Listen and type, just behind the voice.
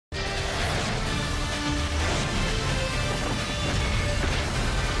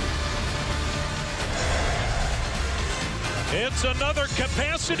It's another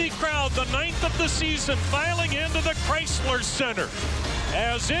capacity crowd, the 9th of the season, filing into the Chrysler Center.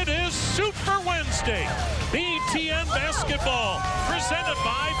 As it is Super Wednesday, BTN Basketball, presented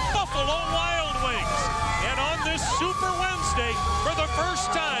by Buffalo Wild Wings. And on this Super Wednesday, for the first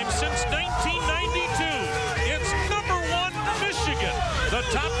time since 1992, it's #1 Michigan, the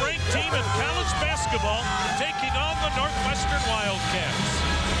top-ranked team in college basketball, taking on the Northwestern Wildcats.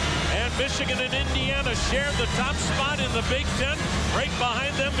 And Michigan and Indiana share the top spot in the Big Ten. Right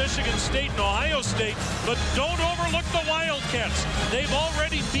behind them, Michigan State and Ohio State. But don't overlook the Wildcats. They've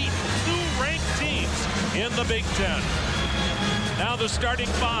already beat 2 ranked teams in the Big Ten. Now the starting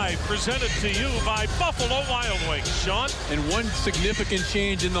 5 presented to you by Buffalo Wild Wings. Sean? And one significant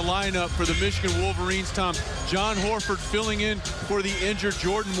change in the lineup for the Michigan Wolverines, Tom. John Horford filling in for the injured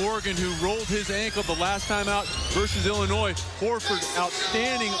Jordan Morgan, who rolled his ankle the last time out versus Illinois. Horford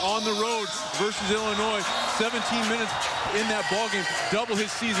outstanding on the road versus Illinois. 17 minutes in that ballgame, double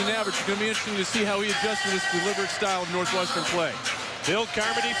his season average. It's going to be interesting to see how he adjusts to this deliberate style of Northwestern play. Bill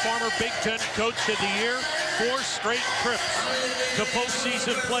Carmody, former Big Ten Coach of the Year, 4 straight trips to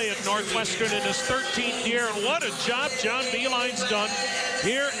postseason play at Northwestern in his 13th year. And what a job John Beilein's done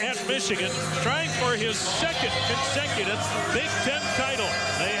here at Michigan, trying for his 2nd consecutive Big Ten title.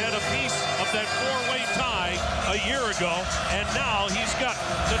 They had a piece of that 4-way tie a year ago, and now he's got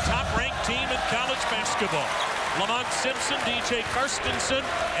the top-ranked team in college basketball. Lamont Simpson, DJ Karstensen,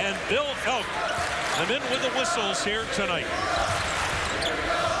 and Bill Elk, the men with the whistles here tonight.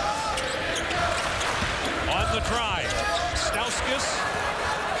 On the drive, Stauskas,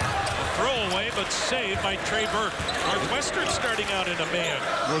 a throwaway, but saved by Trey Burke. Northwestern starting out in a man.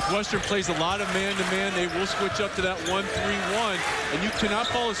 Northwestern plays a lot of man-to-man. They will switch up to that 1-3-1, and you cannot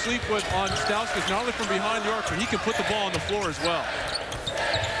fall asleep on Stauskas, not only from behind the arc, but he can put the ball on the floor as well.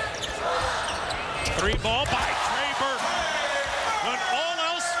 3 ball by Trey Burke. When all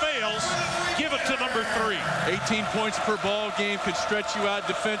else fails, give it to number 3. 18 points per ball game could stretch you out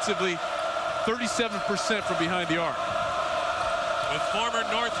defensively. 37% from behind the arc. With former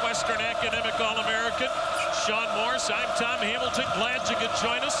Northwestern academic All-American Sean Morse, I'm Tom Hamilton. Glad you could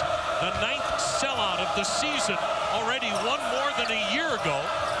join us. The 9th sellout of the season, already one more than a year ago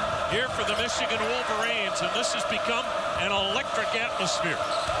here for the Michigan Wolverines, and this has become an electric atmosphere.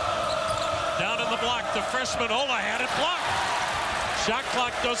 Down in the block, the freshman Ola had it blocked. Shot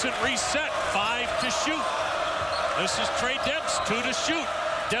clock doesn't reset. 5 to shoot. This is Trey Dents, 2 to shoot.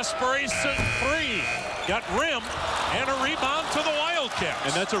 Desperation 3. Got rim and a rebound to the Wildcats.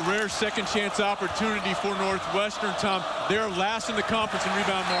 And that's a rare second chance opportunity for Northwestern, Tom. They're last in the conference in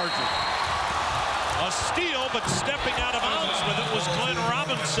rebound margin. A steal, but stepping out of bounds with it was Glenn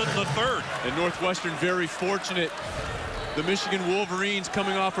Robinson, the 3rd. And Northwestern very fortunate. The Michigan Wolverines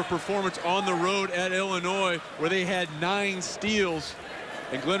coming off a performance on the road at Illinois where they had 9 steals.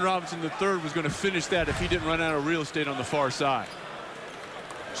 And Glenn Robinson, the 3rd, was going to finish that if he didn't run out of real estate on the far side.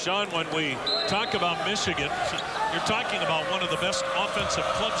 Sean, when we talk about Michigan, you're talking about one of the best offensive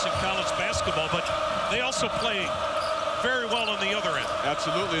clubs in college basketball, but they also play very well on the other end.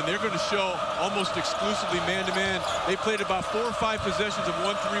 Absolutely, and they're going to show almost exclusively man-to-man. They played about 4 or 5 possessions of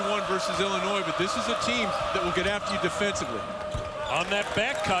 1-3-1 versus Illinois, but this is a team that will get after you defensively. On that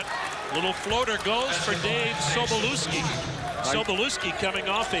back cut, little floater goes for Dave Sobolewski. Sobolewski coming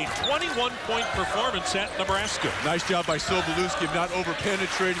off a 21-point performance at Nebraska. Nice job by Sobolewski of not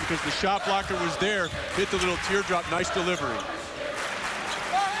over-penetrating because the shot blocker was there. Hit the little teardrop. Nice delivery.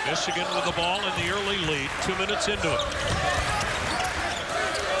 Michigan with the ball in the early lead. 2 minutes into it.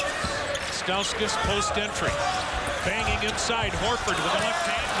 Stauskas post entry. Banging inside. Horford with the left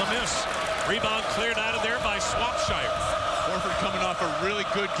hand. The miss. Rebound cleared out of there by Swapshire. Horford coming off a really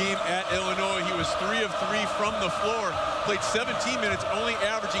good game at Illinois. He was 3 of 3 from the floor. Played 17 minutes, only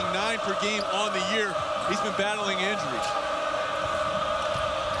averaging 9 per game on the year. He's been battling injuries.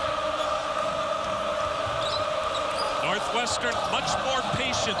 Northwestern much more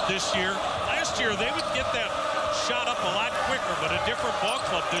patient this year. Last year they would get that shot up a lot quicker, but a different ball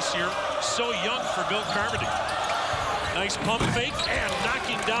club this year. So young for Bill Carmody. Nice pump fake and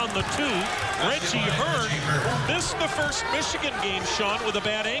knocking down the 2. Reggie Hearn, who missed the first Michigan game, Sean, with a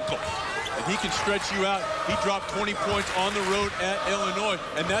bad ankle. And he can stretch you out. He dropped 20 points on the road at Illinois,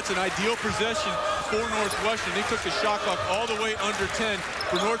 and that's an ideal possession for Northwestern. They took the shot clock all the way under 10.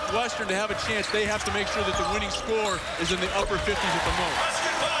 For Northwestern to have a chance, they have to make sure that the winning score is in the upper 50s at the most.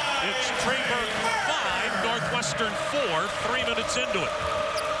 It's Trey Burke 5, Northwestern 4, 3 minutes into it.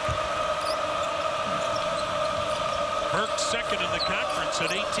 Burke 2nd in the conference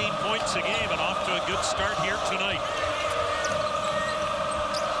at 18 points a game and off to a good start here tonight.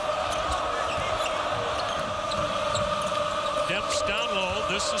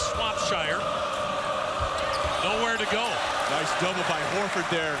 This is Swapshire. Nowhere to go. Nice double by Horford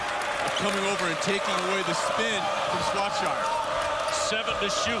there, coming over and taking away the spin from Swapshire. 7 to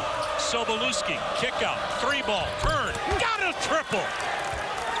shoot. Sobolewski, kick out, 3-ball, turn, got a triple.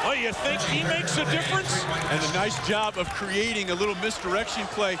 Oh, you think he makes a difference? And a nice job of creating a little misdirection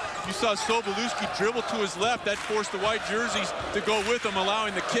play. You saw Sobolewski dribble to his left. That forced the white jerseys to go with him,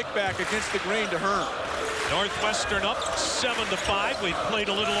 allowing the kickback against the grain to Hearn. Northwestern up 7-5. We've played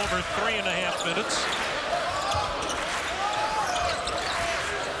a little over 3.5 minutes.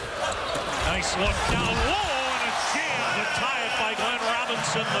 Nice look down low and a jam to tie it by Glenn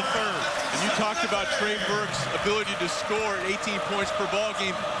Robinson III. And you talked about Trey Burke's ability to score at 18 points per ball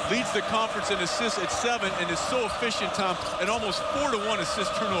game, leads the conference in assists at 7, and is so efficient, Tom, at almost 4-to-1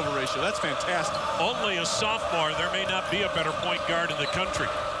 assist turnover ratio. That's fantastic. Only a sophomore. There may not be a better point guard in the country.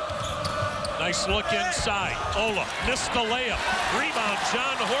 Nice look inside. Ola missed the layup. Rebound,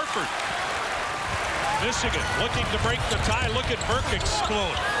 John Horford. Michigan looking to break the tie. Look at Burke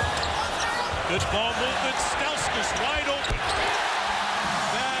explode. Good ball movement. Stauskas wide open.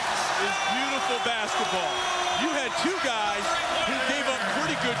 That is beautiful basketball. You had two guys who gave up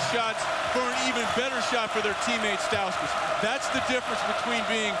pretty good shots for an even better shot for their teammate Stauskas. That's the difference between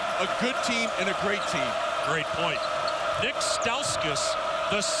being a good team and a great team. Great point. Nick Stauskas,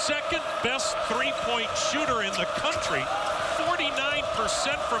 the second best three-point shooter in the country,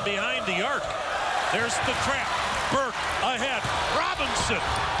 49% from behind the arc. There's the trap. Burke ahead. Robinson.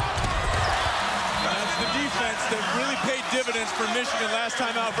 That's the defense that really paid dividends for Michigan last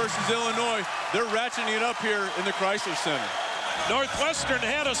time out versus Illinois. They're ratcheting it up here in the Chrysler Center. Northwestern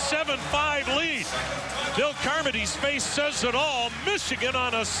had a 7-5 lead. Bill Carmody's face says it all. Michigan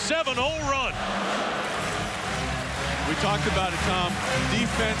on a 7-0 run. We talked about it, Tom.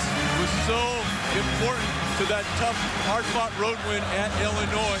 Defense was so important to that tough, hard-fought road win at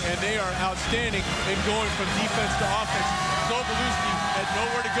Illinois, and they are outstanding in going from defense to offense. Sobolewski had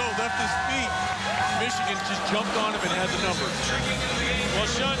nowhere to go, left his feet. Michigan just jumped on him and had the numbers. Well,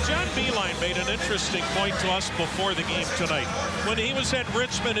 Sean, John Beilein made an interesting point to us before the game tonight. When he was at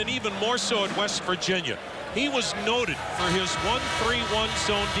Richmond and even more so at West Virginia, he was noted for his 1-3-1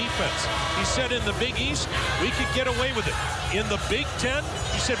 zone defense. He said in the Big East, we could get away with it. In the Big Ten,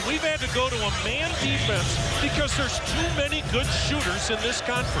 he said, we've had to go to a man defense because there's too many good shooters in this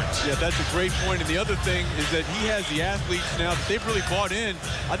conference. Yeah, that's a great point. And the other thing is that he has the athletes now that they've really bought in.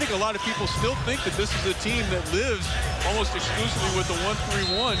 I think a lot of people still think that this is a team that lives almost exclusively with the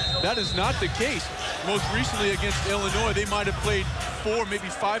 1-3-1. That is not the case. Most recently against Illinois, they might have played 4, maybe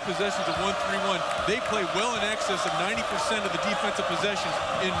 5 possessions of 1-3-1. They play well in excess of 90% of the defensive possessions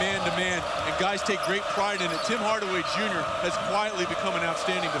in man-to-man, and guys take great pride in it. Tim Hardaway Jr. has quietly become an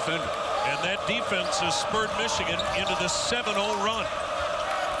outstanding defender. And that defense has spurred Michigan into the 7-0 run.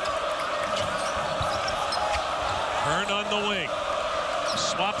 Hearn on the wing.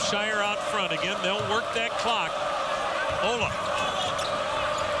 Swapshire out front again. They'll work that clock. Ola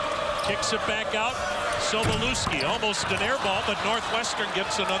kicks it back out. Sobolewski, almost an air ball, but Northwestern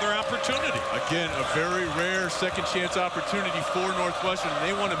gets another opportunity. Again, a very rare second chance opportunity for Northwestern.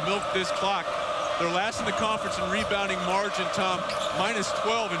 They want to milk this clock. They're last in the conference in rebounding margin, Tom,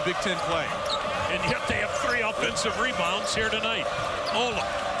 -12 in Big Ten play. And yet they have 3 offensive rebounds here tonight. Ola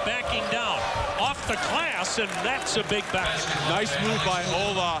backing down off the glass, and that's a big bounce. Nice move by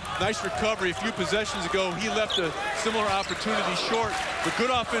Ola. Nice recovery. A few possessions ago, he left a similar opportunity short, but good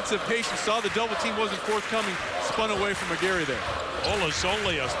offensive patience. Saw the double team wasn't forthcoming, spun away from McGarry there. Ola's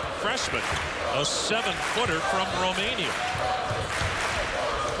only a freshman, a 7-footer from Romania.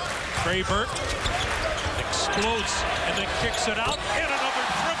 Trey Burke explodes and then kicks it out, and another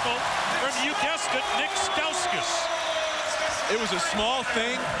triple from, you guessed it, Nick Stauskas. It was a small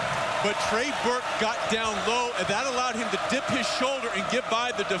thing, but Trey Burke got down low, and that allowed him to dip his shoulder and get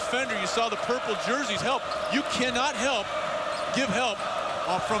by the defender. You saw the purple jerseys help. You cannot give help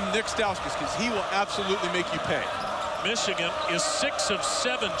from Nick Stauskas, because he will absolutely make you pay. Michigan is 6 of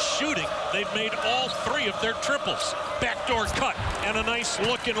 7 shooting. They've made all 3 of their triples. Backdoor cut and a nice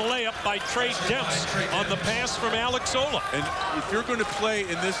looking layup by Trey Demps on the pass from Alex Ola. And if you're going to play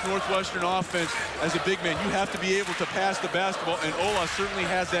in this Northwestern offense as a big man, you have to be able to pass the basketball, and Ola certainly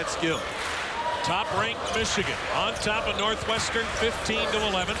has that skill. Top-ranked Michigan on top of Northwestern,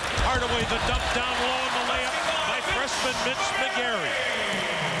 15-11. Hardaway the dump down low in the layup by freshman Mitch McGarry.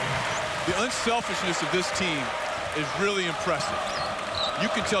 The unselfishness of this team is really impressive. You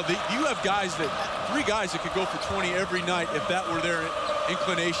can tell that you have guys 3 guys that could go for 20 every night if that were their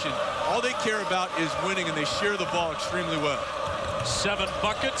inclination. All they care about is winning, and they share the ball extremely well. 7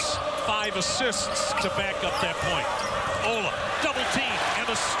 buckets, 5 assists to back up that point. Ola, double team, and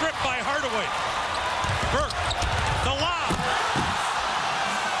a strip by Hardaway. Burke, the lob.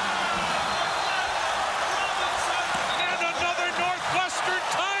 And another Northwestern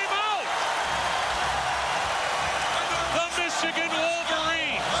timeout. The Michigan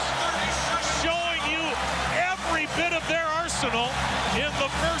Wolverines showing you every bit of their arsenal in the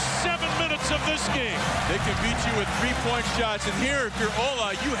first 7 minutes of this game. They can beat you with three-point shots. And here, if you're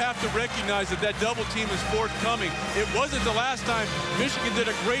Ola, you have to recognize that that double team is forthcoming. It wasn't the last time. Michigan did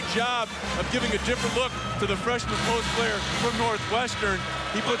a great job of giving a different look to the freshman post player from Northwestern.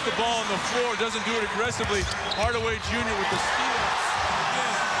 He puts the ball on the floor, doesn't do it aggressively. Hardaway Jr. with the steal.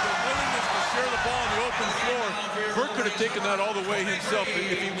 Again, the willingness to share the ball on the open floor. Burke could have taken that all the way himself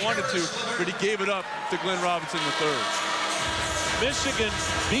if he wanted to, but he gave it up to Glenn Robinson III. Michigan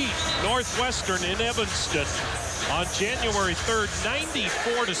beat Northwestern in Evanston on January 3rd,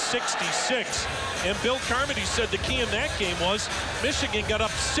 94-66. And Bill Carmody said the key in that game was Michigan got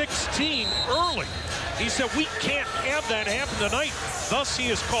up 16 early. He said, we can't have that happen tonight. Thus, he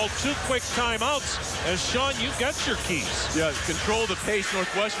has called 2 quick timeouts. As Sean, you've got your keys. Yeah, control the pace.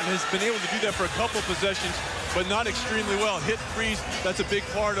 Northwestern has been able to do that for a couple possessions, but not extremely well. Hit threes, that's a big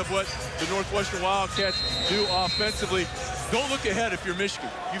part of what the Northwestern Wildcats do offensively. Don't look ahead if you're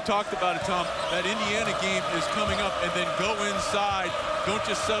Michigan. You've talked about it, Tom. That Indiana game is coming up, and then go inside. Don't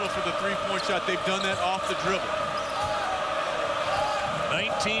just settle for the three-point shot. They've done that off the dribble.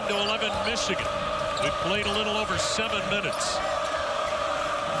 19-11 Michigan. We've played a little over 7 minutes.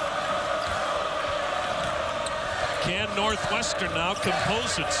 Can Northwestern now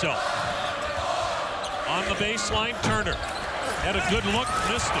compose itself? On the baseline, Turner had a good look,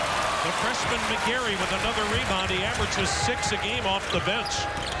 missed it. The freshman McGarry with another rebound. He averages 6 a game off the bench.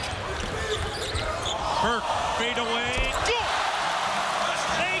 Burke, fade away. Good!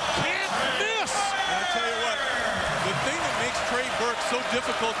 They can't miss! And I'll tell you what, the thing that makes Trey Burke so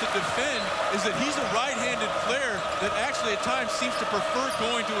difficult to defend is that he's a right-handed player that actually at times seems to prefer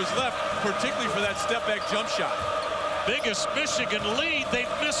going to his left, particularly for that step-back jump shot. Biggest Michigan lead.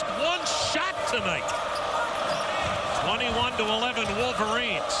 They've missed 1 shot tonight. 21-11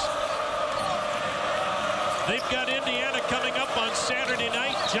 Wolverines. They've got Indiana coming up on Saturday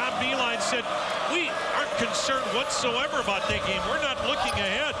night. John Beilein said, we aren't concerned whatsoever about that game. We're not looking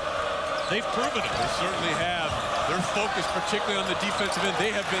ahead. They've proven it. They certainly have. They're focused particularly on the defensive end. They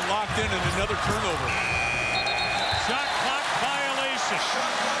have been locked in another turnover. Shot clock violation.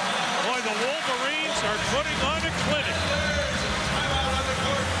 Boy, the Wolverines are putting on a clinic.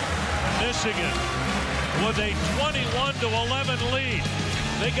 Michigan with a 21-11 lead.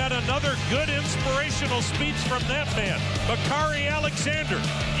 They got another good inspirational speech from that man, Bakari Alexander.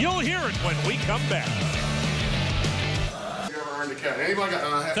 You'll hear it when we come back.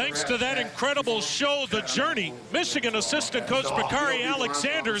 Thanks to that incredible show, The Journey, Michigan assistant coach Bakari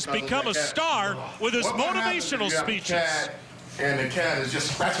Alexander's become a star with his motivational speeches. And the cat is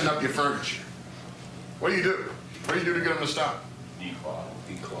just scratching up your furniture. What do you do? What do you do to get them to stop? Declaw.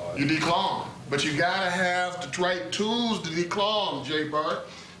 You declaw them. But you gotta have the right tools to declaw them, Jay Bird.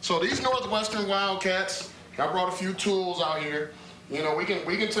 So these Northwestern Wildcats, I brought a few tools out here. You know, we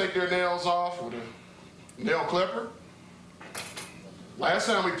can take their nails off with a nail clipper. Last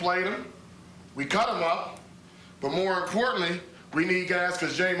time we played them, we cut them up. But more importantly, we need guys,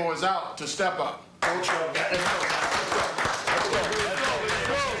 because J-Mo is out, to step up.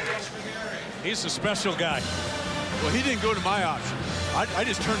 He's a special guy. Well, he didn't go to my option. I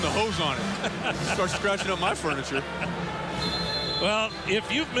just turned the hose on it. Start scratching up my furniture. Well, if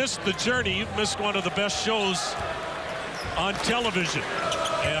you've missed The Journey, you've missed one of the best shows on television.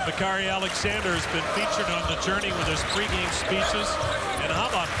 And Bakari Alexander has been featured on The Journey with his pregame speeches. And how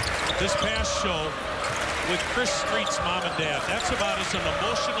about this past show with Chris Street's mom and dad? That's about as an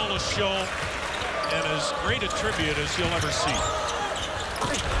emotional a show and as great a tribute as you'll ever see.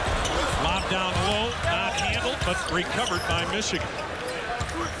 Lob down low, not handled, but recovered by Michigan.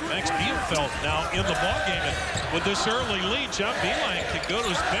 Max Bielfeldt now in the ballgame. And with this early lead, John Beilein can go to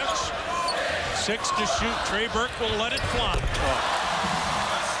his bench. 6 to shoot. Trey Burke will let it fly.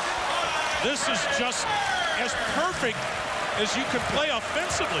 This is just as perfect as you can play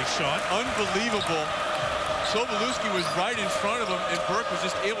offensively, Sean. Unbelievable. Sobolewski was right in front of him, and Burke was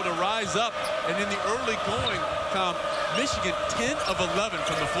just able to rise up. And in the early going, Tom, Michigan 10 of 11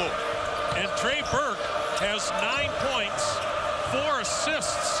 from the floor. And Trey Burke has 9 points, 4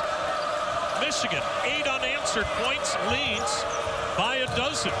 assists. Michigan, 8 unanswered points, leads by a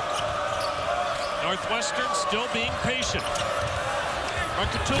dozen. Northwestern still being patient.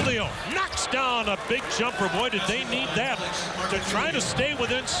 Marcatulio knocks down a big jumper. Boy, did they need that to try to stay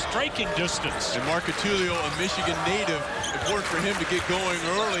within striking distance. And Marcatulio, a Michigan native, important for him to get going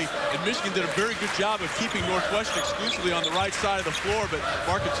early. And Michigan did a very good job of keeping Northwestern exclusively on the right side of the floor, but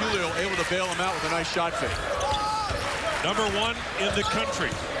Marcatulio able to bail him out with a nice shot fake. Number 1 in the country,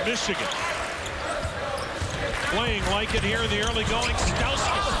 Michigan. Playing like it here in the early going.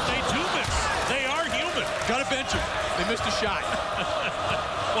 Stauskas, they do miss. They are human. Got to bench him. They missed a shot.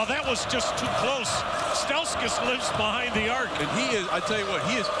 Well, that was just too close. Stauskas lives behind the arc. And he is, I tell you what,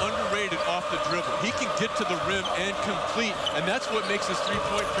 he is underrated off the dribble. He can get to the rim and complete, and that's what makes his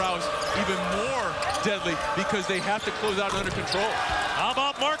three-point prowess even more deadly, because they have to close out under control. How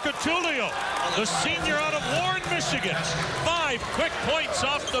about Marcatulio, the senior out of Warren, Michigan? 5 quick points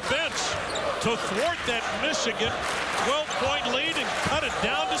off the bench to thwart that Michigan 12-point lead and cut it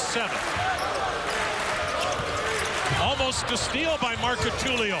down to 7. Almost a steal by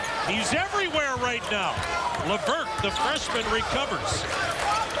Marcatulio. He's everywhere right now. Levert, the freshman, recovers.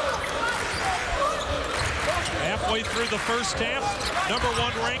 Halfway through the first half, number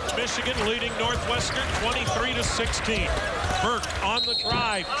 1 ranked Michigan leading Northwestern 23-16. Burke on the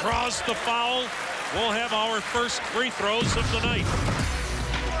drive, draws the foul. We'll have our first free throws of the night.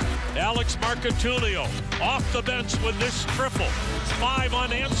 Alex Marcatulio off the bench with this triple. 5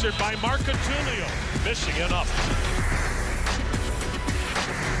 unanswered by Marcatulio. Michigan up.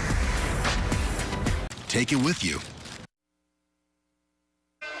 Take it with you.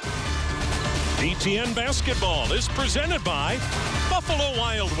 BTN Basketball is presented by Buffalo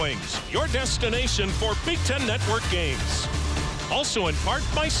Wild Wings, your destination for Big Ten Network games. Also in part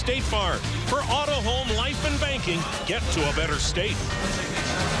by State Farm. For auto, home, life, and banking, get to a better state.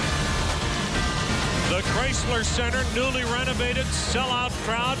 The Chrysler Center, newly renovated, sellout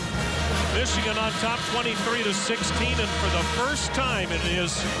crowd. Michigan on top 23-16, and for the first time in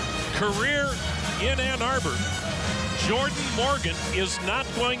his career in Ann Arbor, Jordan Morgan is not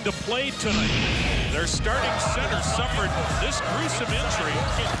going to play tonight. Their starting center suffered this gruesome injury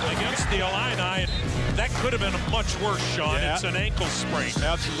against the Illini, and that could have been much worse, Sean. Yeah. It's an ankle sprain.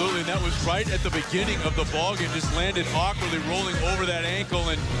 Absolutely, and that was right at the beginning of the ballgame. Just landed awkwardly, rolling over that ankle,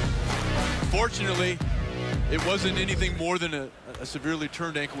 and fortunately, it wasn't anything more than a severely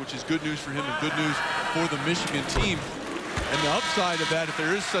turned ankle, which is good news for him and good news for the Michigan team. And the upside of that, if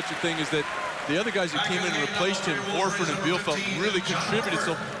there is such a thing, is that the other guys who came in and replaced him, Orford and Bielfeldt, really contributed,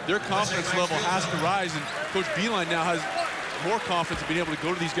 so their confidence level has to rise, and Coach Beilein now has more confidence in being able to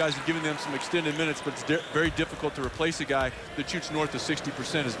go to these guys and giving them some extended minutes, but it's very difficult to replace a guy that shoots north of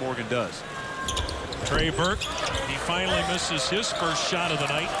 60% as Morgan does. Trey Burke, he finally misses his first shot of the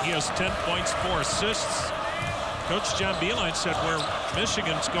night. He has 10 points, 4 assists. Coach John Beilein said where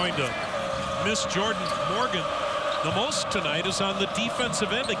Michigan's going to miss Jordan Morgan the most tonight is on the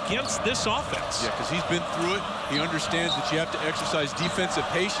defensive end against this offense. Yeah, because he's been through it. He understands that you have to exercise defensive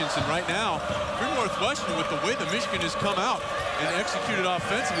patience. And right now, if you're Northwestern, with the way that Michigan has come out and executed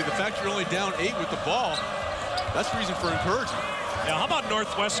offensively, the fact you're only down 8 with the ball, that's reason for encouragement. Now, how about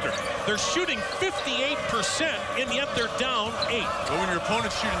Northwestern? They're shooting 58%, and yet they're down 8. But when your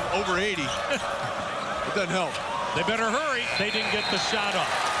opponent's shooting over 80, it doesn't help. They better hurry. They didn't get the shot up.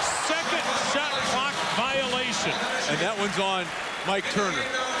 Second shot clock violation. And that one's on Mike Turner.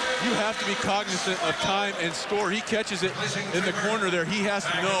 You have to be cognizant of time and score. He catches it in the corner there. He has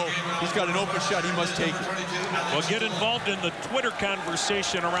to know he's got an open shot. He must take it. Well, get involved in the Twitter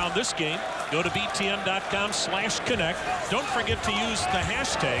conversation around this game. Go to btn.com/connect. Don't forget to use the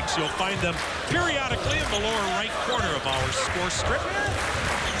hashtags. You'll find them periodically in the lower right corner of our score strip.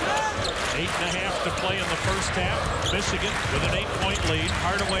 8.5 to play in the first half. Michigan with an 8-point lead.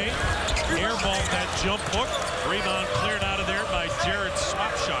 Hardaway airballed that jump hook. Rebound cleared out of there by Jared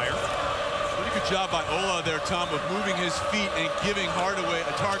Swapshire. Pretty good job by Ola there, Tom, of moving his feet and giving Hardaway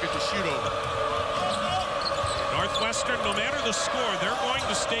a target to shoot over. Northwestern, no matter the score, they're going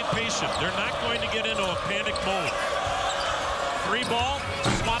to stay patient. They're not going to get into a panic mode. 3 ball,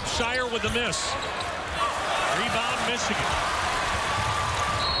 Swapshire with a miss. Rebound, Michigan.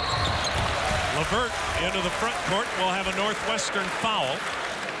 Levert into the front court will have a Northwestern foul.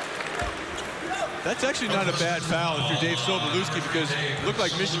 That's actually not a bad foul if you're Dave Sobolewski, because it looked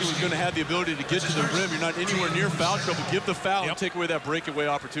like Michigan was going to have the ability to get to the rim. You're not anywhere near foul trouble. Give the foul and take away that breakaway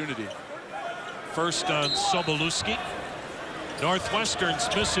opportunity. First on Sobolewski. Northwestern's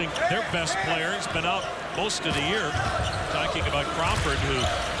missing their best player. He's been out most of the year. Talking about Crawford, who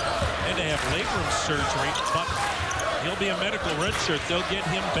had to have labrum surgery, but he'll be a medical redshirt. They'll get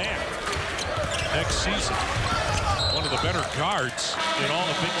him back next season. One of the better guards in all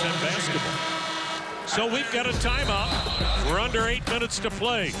of Big Ten basketball. So we've got a timeout. We're under 8 minutes to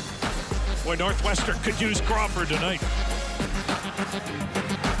play. Boy, Northwestern could use Crawford tonight.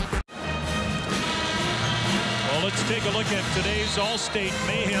 Well, let's take a look at today's All-State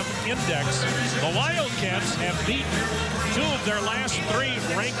Mayhem Index. The Wildcats have beaten 2 of their last 3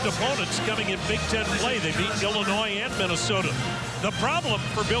 ranked opponents coming in Big Ten play. They beat Illinois and Minnesota. The problem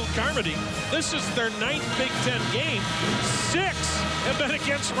for Bill Carmody, this is their 9th Big Ten game. 6 have been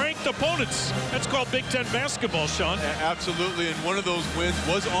against ranked opponents. That's called Big Ten basketball, Sean. Absolutely, and one of those wins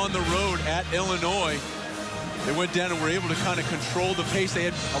was on the road at Illinois. They went down and were able to kind of control the pace. They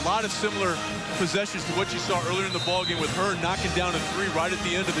had a lot of similar possessions to what you saw earlier in the ballgame with Hearn knocking down a 3 right at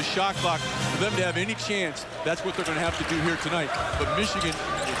the end of the shot clock. For them to have any chance, that's what they're going to have to do here tonight. But Michigan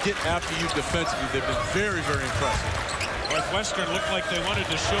will get after you defensively. They've been very, very impressive. Northwestern looked like they wanted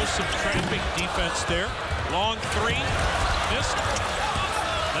to show some trapping defense there. Long 3, missed.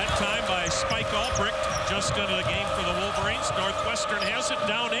 That time by Spike Albrecht, just into the game for the Wolverines. Northwestern has it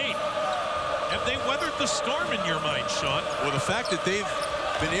down 8. Have they weathered the storm in your mind, Sean? Well, the fact that they've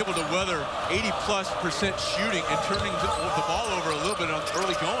been able to weather 80+% shooting and turning the ball over a little bit on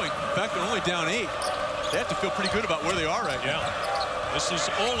early going. In fact, they're only down 8. They have to feel pretty good about where they are right now. This is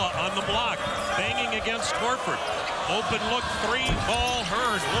Ola on the block, banging against Horford. Open look 3, ball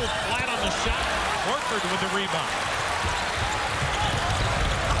Heard. A little flat on the shot. Horford with the rebound.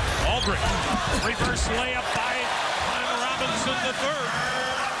 Albrecht, reverse layup by Glenn Robinson III.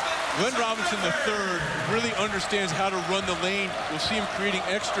 Glenn Robinson III really understands how to run the lane. We'll see him creating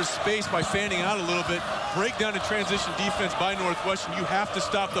extra space by fanning out a little bit. Breakdown and transition defense by Northwestern. You have to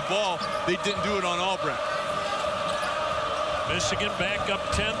stop the ball. They didn't do it on Albrecht. Michigan back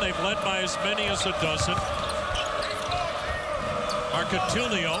up 10. They've led by as many as a dozen.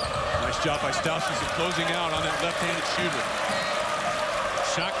 Marcatulio. Nice job by Stauskas of closing out on that left-handed shooter.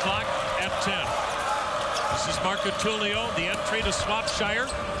 Shot clock at 10. This is Marcatulio, the entry to Swapshire.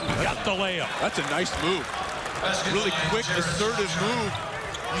 Got the layup. That's a nice move. Really quick, assertive move.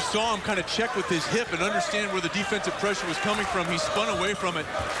 You saw him kind of check with his hip and understand where the defensive pressure was coming from. He spun away from it.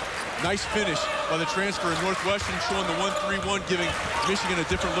 Nice finish by the transfer in Northwestern, showing the 1-3-1, giving Michigan a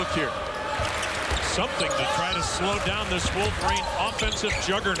different look here. Something to try to slow down this Wolverine offensive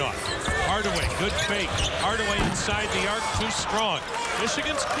juggernaut. Hardaway, good fake. Hardaway inside the arc, too strong.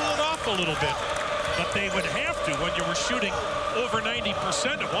 Michigan's cooled off a little bit, but they would have to when you were shooting over 90%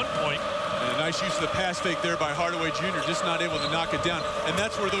 at one point. And a nice use of the pass fake there by Hardaway Jr., just not able to knock it down. And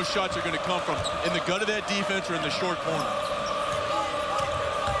that's where those shots are going to come from, in the gut of that defense or in the short corner.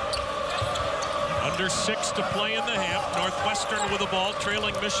 Under 6 to play in the half. Northwestern with the ball,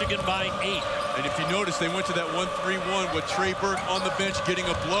 trailing Michigan by 8. And if you notice, they went to that 1-3-1 with Trey Burke on the bench getting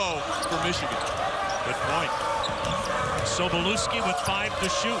a blow for Michigan. Good point. Sobolewski with 5 to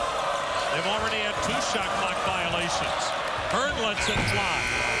shoot. They've already had 2 shot clock violations. Hearn lets it fly.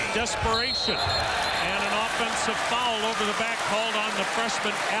 Desperation. And an offensive foul over the back called on the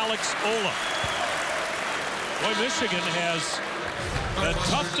freshman Alex Ola. Boy, Michigan has been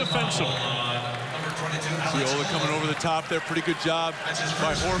tough defensively. See Ola coming over the top there. Pretty good job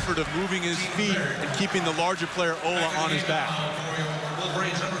by Horford of moving his feet and keeping the larger player Ola on his back.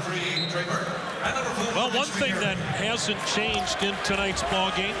 Well, one thing that hasn't changed in tonight's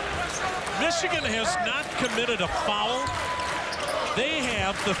ball game, Michigan has not committed a foul. They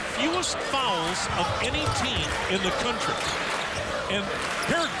have the fewest fouls of any team in the country. And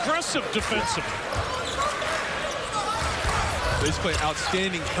they're aggressive defensively. They just play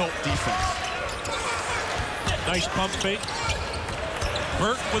outstanding help defense. Nice pump fake.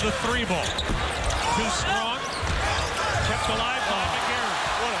 Burke with a 3-ball. Too strong. Kept alive by McGarry.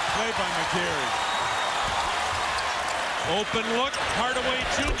 What a play by McGarry. Open look, Hardaway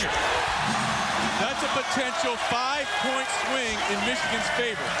Jr. That's a potential 5-point swing in Michigan's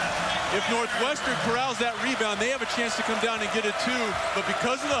favor. If Northwestern corrals that rebound, they have a chance to come down and get a 2. But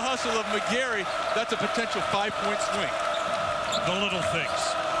because of the hustle of McGarry, that's a potential 5-point swing. The little things.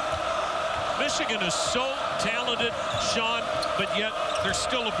 Michigan is so talented, Sean, but yet they're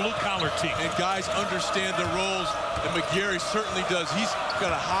still a blue-collar team. And guys understand their roles, and McGarry certainly does. He's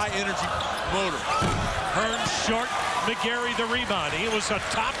got a high-energy motor. Hearn short, McGarry the rebound. He was a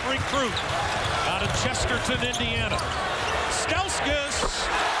top recruit out of Chesterton, Indiana. Stauskas.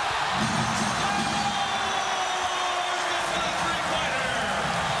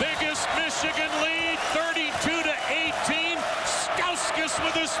 Biggest Michigan lead, 32-18. Stauskas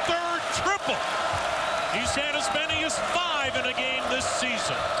with his 3rd triple. He's had as many as 5 in a game this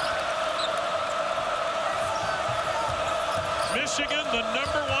season. Michigan, the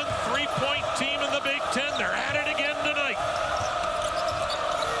 #1 3-point team in the Big Ten. They're at it again tonight.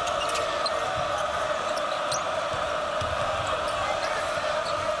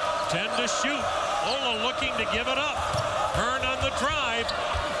 10 to shoot. Ola looking to give it up. Hearn on the drive.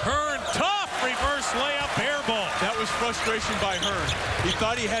 Hearn, tough reverse layup, air ball. That was frustration by Hearn. He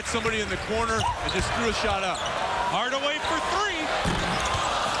thought he had somebody in the corner and just threw a shot up. Hardaway for three.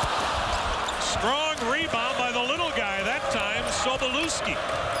 Strong rebound by the little guy that time, Sobolewski,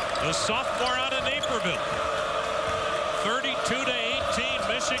 the sophomore out of Naperville. 32 to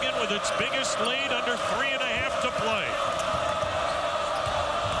 18, Michigan with its biggest lead under 3.5 to play.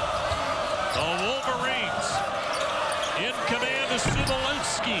 The Wolverines in command of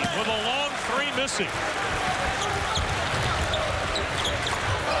Sobolewski with a long three missing.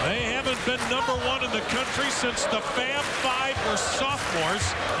 They haven't been #1 in the country since the Fab Five were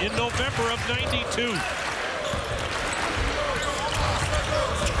sophomores in November of '92.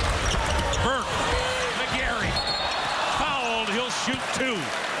 Burke, McGarry, fouled, he'll shoot two.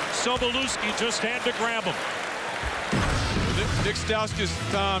 Sobolewski just had to grab him. Nick Stauskas,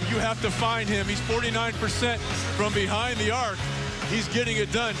 Tom, you have to find him. He's 49% from behind the arc. He's getting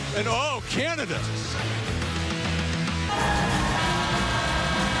it done. And oh, Canada.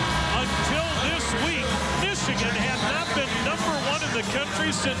 Until this week, Michigan had not been #1 in the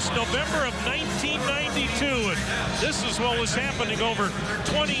country since November of 1992. And this is what was happening over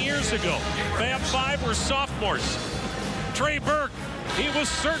 20 years ago. Fab Five were sophomores. Trey Burke, he was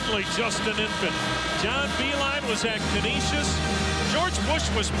certainly just an infant. John Beilein was at Canisius. George Bush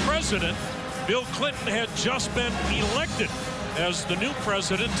was president. Bill Clinton had just been elected as the new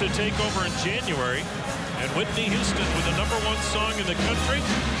president to take over in January. And Whitney Houston with the #1 song in the country.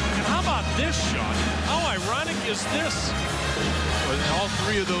 And how about this, Sean? How ironic is this? Well, all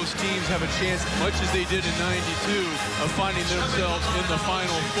three of those teams have a chance, much as they did in '92, of finding themselves in the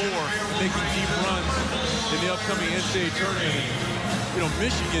Final Four, making deep runs in the upcoming NCAA tournament. You know,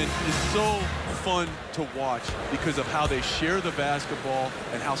 Michigan is so fun to watch because of how they share the basketball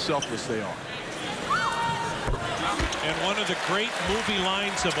and how selfless they are. And one of the great movie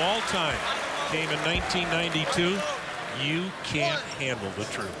lines of all time came in 1992. You can't handle the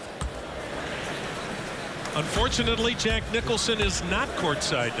truth. Unfortunately, Jack Nicholson is not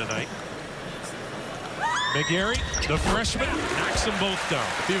courtside tonight. McGarry, the freshman, knocks them both down.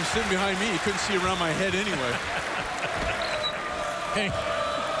 If he was sitting behind me, he couldn't see around my head anyway. Hey,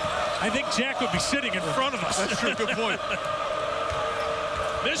 I think Jack would be sitting in front of us. That's true, good point.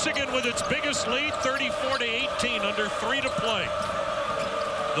 Michigan with its biggest lead, 34 to 18, under 3 to play.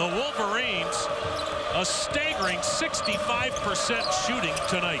 The Wolverines, a staggering 65% shooting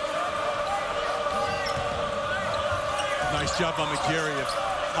tonight. Nice job by McGarry of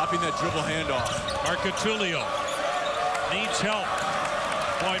popping that dribble handoff. Marcatulio needs help.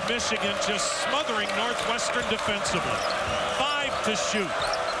 Boy, Michigan just smothering Northwestern defensively. 5 to shoot.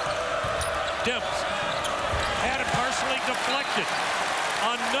 Demps had it partially deflected.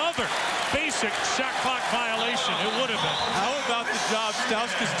 Another basic shot clock violation. It would have been. How about the job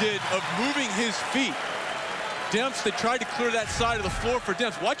Stauskas did of moving his feet? Demps, they tried to clear that side of the floor for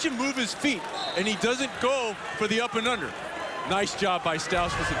Demps. Watch him move his feet, and he doesn't go for the up and under. Nice job by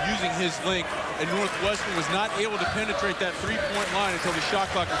Stauskas of using his length, and Northwestern was not able to penetrate that three-point line until the shot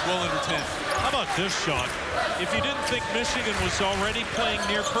clock was well under 10. How about this, Sean? If you didn't think Michigan was already playing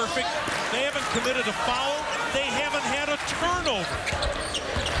near perfect, they haven't committed a foul. They haven't had a turnover.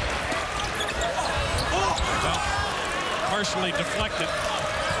 Oh! Well, partially deflected.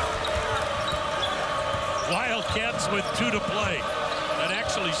 Wildcats with 2 to play. That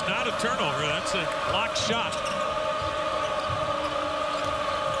actually is not a turnover. That's a blocked shot.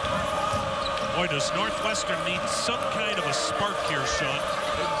 Boy, does Northwestern need some kind of a spark here, Sean.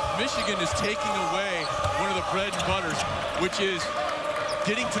 Michigan is taking away one of the bread and butters, which is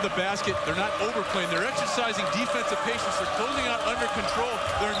getting to the basket. They're not overplaying. They're exercising defensive patience. They're closing out under control.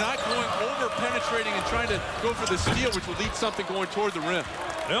 They're not going over penetrating and trying to go for the steal, which will lead something going toward the rim.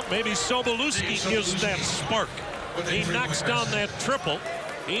 Well, maybe Sobolewski gives that spark. He knocks down that triple.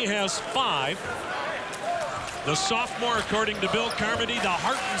 He has 5. The sophomore, according to Bill Carmody, the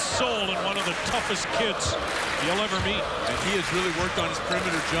heart and soul and one of the toughest kids you'll ever meet. And he has really worked on his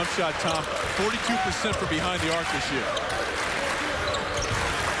perimeter jump shot, Tom. 42% from behind the arc this year.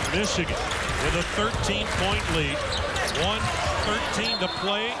 Michigan with a 13-point lead. 1:13 to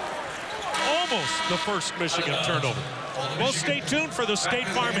play. Almost the first Michigan turnover. Well, stay tuned for the State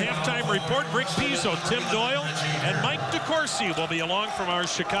Farm halftime report. Rick Pizzo, Tim Doyle, and Mike DeCourcy will be along from our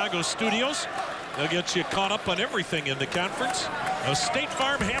Chicago studios. They'll get you caught up on everything in the conference. A State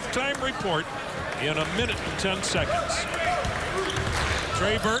Farm halftime report in 1 minute and 10 seconds.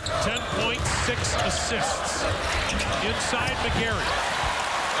 Trey Burke, 10 points, 6 assists. Inside McGarry.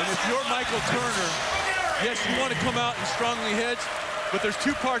 And if you're Michael Turner, yes, you want to come out and strongly hedge, But there's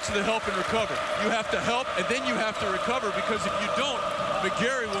two parts of the help and recover. You have to help, and then you have to recover, because if you don't,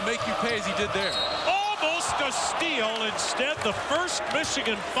 McGarry will make you pay as he did there. Almost a steal. Instead, the first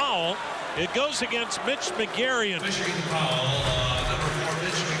Michigan foul. It goes against Mitch McGarry. Michigan foul, number 4,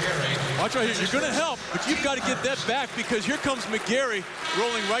 Mitch McGarry. Watch right here. You're going to help, but you've got to get that back, because here comes McGarry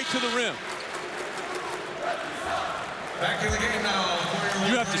rolling right to the rim. Back in the game now.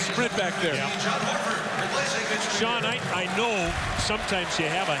 You have to sprint back there. Yeah. John Horford replacing Mitch McGarry. Sean, I know sometimes you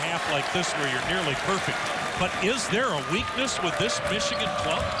have a half like this where you're nearly perfect, but is there a weakness with this Michigan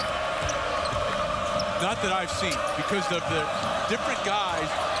club? Not that I've seen, because of the different guys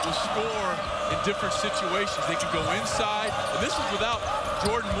will score in different situations. They can go inside, and this is without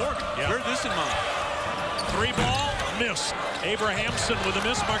Jordan Morgan. Yeah. Bear this in mind. 3-ball, missed. Abrahamson with a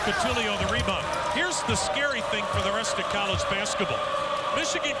miss, Marcatulio the rebound. Here's the scary thing for the rest of college basketball.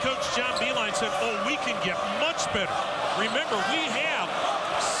 Michigan coach John Beilein said, oh, we can get much better. Remember, we have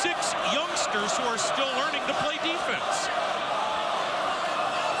 6 youngsters who are still learning to play defense.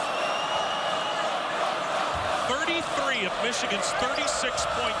 33 of Michigan's 36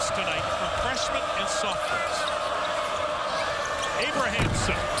 points tonight from freshmen and sophomores.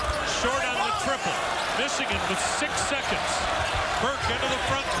 Abrahamson, short on the triple. Michigan with 6 seconds. Burke into the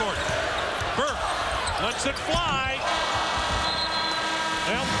front court. Burke lets it fly.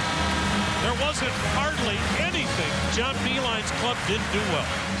 Well, there wasn't hardly anything John Beilein's club didn't do well.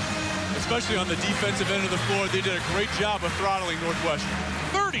 Especially on the defensive end of the floor, they did a great job of throttling Northwestern.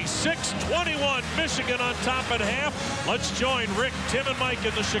 36-21, Michigan on top at half. Let's join Rick, Tim, and Mike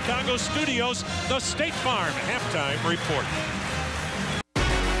in the Chicago studios. The State Farm halftime report.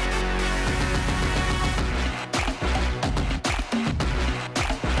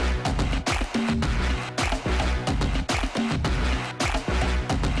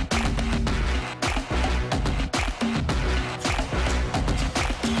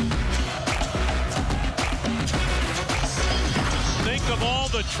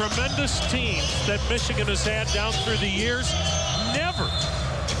 Tremendous teams that Michigan has had down through the years. Never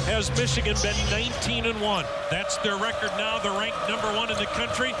has Michigan been 19-1. That's their record now. They're ranked #1 in the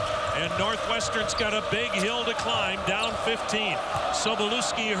country, and Northwestern's got a big hill to climb, down 15.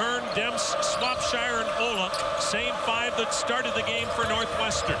 Sobolewski, Hearn, Demps, Swapshire, and Ola, same 5 that started the game for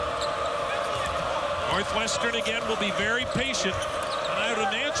Northwestern. Northwestern again will be very patient. And I would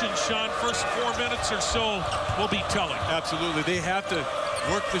imagine, Sean, first 4 minutes or so will be telling. Absolutely. They have to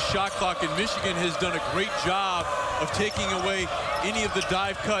work the shot clock, and Michigan has done a great job of taking away any of the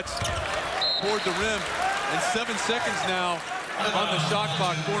dive cuts toward the rim. And 7 seconds now on the shot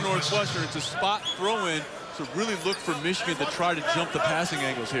clock for Northwestern. It's a spot throw-in, so really look for Michigan to try to jump the passing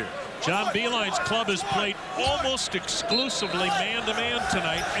angles here. John Beilein's club has played almost exclusively man-to-man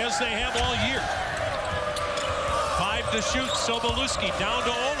tonight, as they have all year. 5 to shoot. Sobolewski down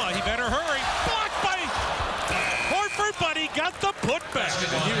to Ola. He better hurry. Blocked by Horford, but he got the putback.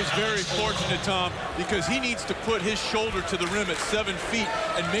 And he was very fortunate, Tom, because he needs to put his shoulder to the rim at 7 feet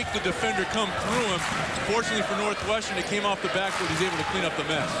and make the defender come through him. Fortunately for Northwestern, it came off the backboard. He's able to clean up the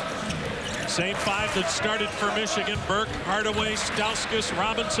mess. Same 5 that started for Michigan. Burke, Hardaway, Stauskas,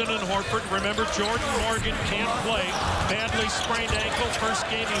 Robinson, and Horford. Remember, Jordan Morgan can't play. Badly sprained ankle. First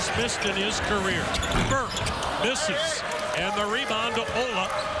game he's missed in his career. Burke misses. And the rebound to Ola.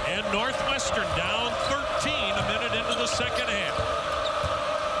 And Northwestern down 13 a minute into the second half.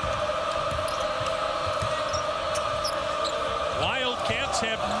 Wildcats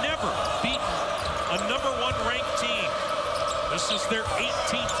have never beaten a #1 ranked team. This is their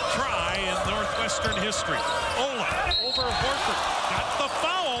 18th try in Northwestern history. Ola over Horford. Got the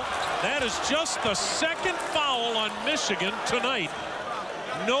foul. That is just the 2nd foul on Michigan tonight.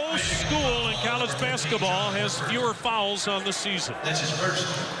 No school in college basketball has fewer fouls on the season. That's his first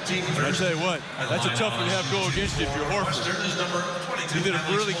team first. I tell you what, that's a tough one to have go against you if you're Horford. He did a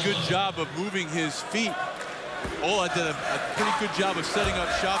really good job of moving his feet. Ola did a pretty good job of setting up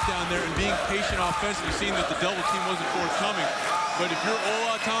shop down there and being patient offensively, seeing that the double team wasn't forthcoming. But if you're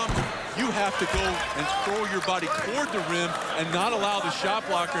Ola, Tom, you have to go and throw your body toward the rim and not allow the shot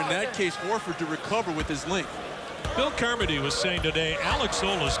blocker, in that case Horford, to recover with his length. Bill Carmody was saying today, Alex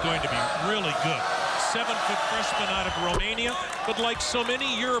Ola is going to be really good. 7-foot freshman out of Romania, but like so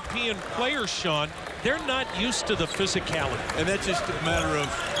many European players, Sean, they're not used to the physicality. And that's just a matter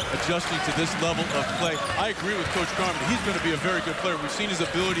of adjusting to this level of play. I agree with Coach Carmody. He's going to be a very good player. We've seen his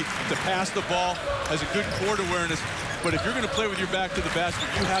ability to pass the ball, has a good court awareness. But if you're going to play with your back to the basket,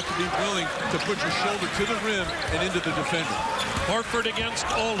 you have to be willing to put your shoulder to the rim and into the defender. Horford against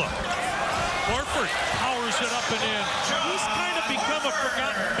Ola. Horford powers it up and in. He's kind of become a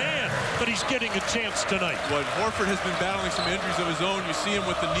forgotten man, but he's getting a chance tonight. But Horford has been battling some injuries of his own. You see him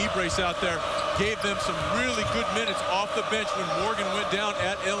with the knee brace out there. Gave them some really good minutes off the bench when Morgan went down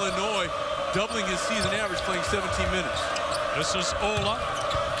at Illinois, doubling his season average, playing 17 minutes. This is Ola.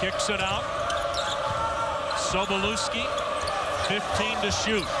 Kicks it out. Sobolewski, 15 to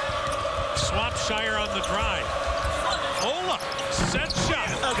shoot. Swapshire on the drive. Ola, set shot,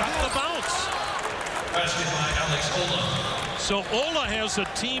 got the bounce. So Ola has a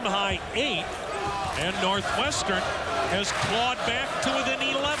team-high 8, and Northwestern has clawed back to within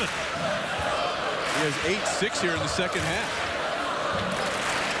 11. He has 8-6 here in the second half.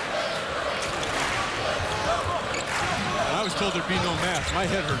 And I was told there'd be no math. My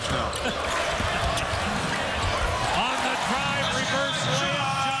head hurts now. On the drive, reverse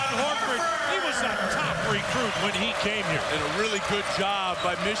layup, John Horford. He was a top recruit when he came here. And a really good job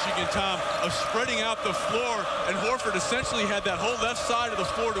by Michigan, Tom, of spreading out the floor, and Horford essentially had that whole left side of the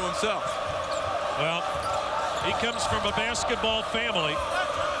floor to himself. Well, he comes from a basketball family.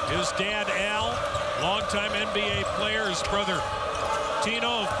 His dad, Al, longtime NBA player. His brother,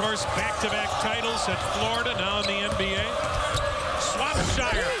 Tino, of course, back-to-back titles at Florida, now in the NBA.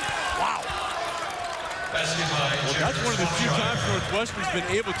 Swapshire. Wow. Well, that's one of the few times Northwestern's been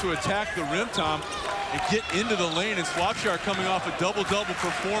able to attack the rim, Tom, and get into the lane. And Swapshire coming off a double-double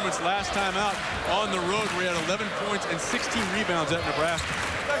performance last time out on the road, where he had 11 points and 16 rebounds at Nebraska.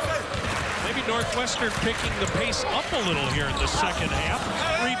 Maybe Northwestern picking the pace up a little here in the second half.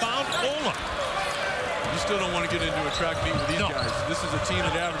 Rebound, Ola. You still don't want to get into a track meet with these guys. This is a team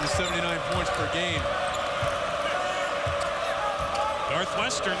that averages 79 points per game.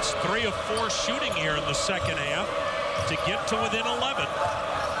 Northwestern's 3 of 4 shooting here in the second half to get to within 11.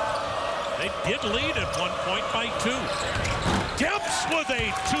 They did lead at one point by 2. Demps with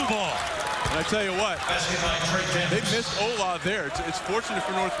a 2-ball. And I tell you what, they missed Ola there. It's fortunate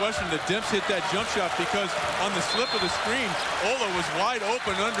for Northwestern that Demps hit that jump shot, because on the slip of the screen, Ola was wide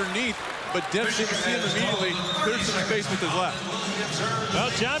open underneath, but Demps didn't see him immediately, cleared some space with his left. Well,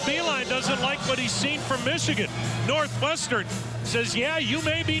 John Beilein doesn't like what he's seen from Michigan. Northwestern says, yeah, you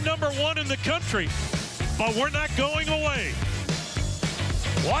may be #1 in the country, but we're not going away.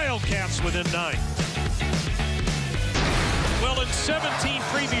 Wildcats within 9. Well, in 17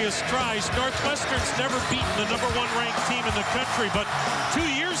 previous tries, Northwestern's never beaten the #1 ranked team in the country, but 2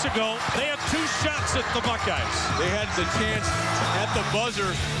 years ago, they had 2 shots at the Buckeyes. They had the chance at the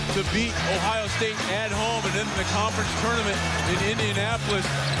buzzer to beat Ohio State at home, and then in the conference tournament in Indianapolis,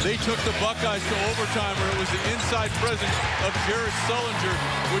 they took the Buckeyes to overtime, where it was the inside presence of Jared Sullinger,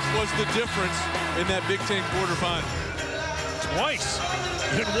 which was the difference in that Big Ten quarterfinal. Twice.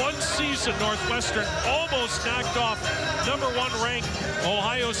 In one season, Northwestern almost knocked off #1 ranked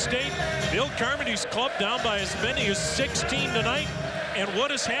Ohio State. Bill Carmody's club down by as many as 16 tonight. And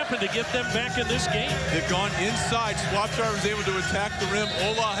what has happened to get them back in this game? They've gone inside. Swapshire was able to attack the rim.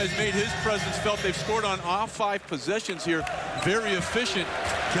 Ola has made his presence felt. They've scored on all 5 possessions here. Very efficient.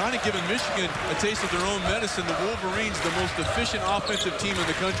 Kind of giving Michigan a taste of their own medicine. The Wolverines, the most efficient offensive team in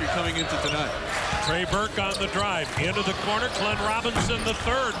the country coming into tonight. Trey Burke on the drive. Into the corner. Glenn Robinson the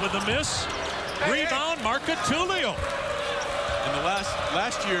third with a miss. Rebound, Marcatulio. And the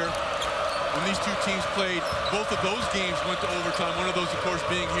last year, when these two teams played, both of those games went to overtime. One of those, of course,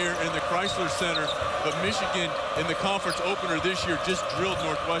 being here in the Chrysler Center. But Michigan, in the conference opener this year, just drilled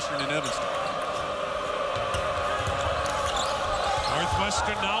Northwestern in Evanston.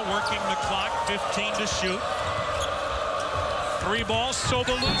 Northwestern now working the clock, 15 to shoot. 3 balls,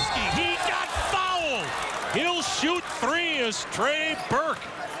 Sobolewski. He got fouled. He'll shoot 3 as Trey Burke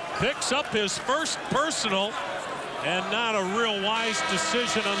picks up his first personal. And not a real wise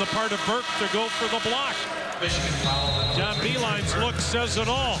decision on the part of Burke to go for the block. John Beilein's look says it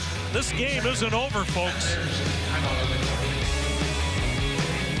all. This game isn't over, folks.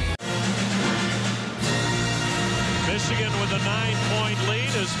 Michigan with a 9-point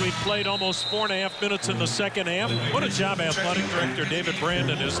lead as we played almost 4.5 minutes in the second half. What a job athletic director David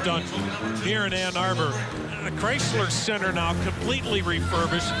Brandon has done here in Ann Arbor. The Chrysler Center now completely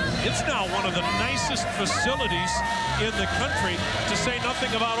refurbished. It's now one of the nicest facilities in the country, to say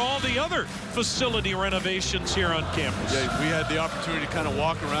nothing about all the other facility renovations here on campus. Yeah, we had the opportunity to kind of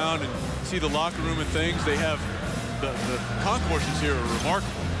walk around and see the locker room and things. They have the concourses here are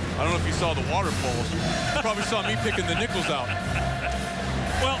remarkable. I don't know if you saw the waterfalls. You probably saw me picking the nickels out.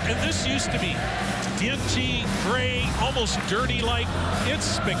 Well, and this used to be dingy, gray, almost dirty-like. It's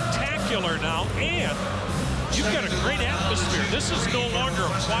spectacular now, and you've got a great atmosphere. This is no longer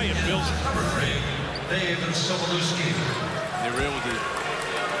a quiet building. They were able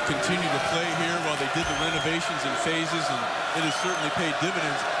to continue to play here while they did the renovations in phases, and it has certainly paid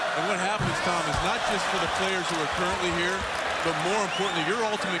dividends. And what happens, Tom, is not just for the players who are currently here, but more importantly, your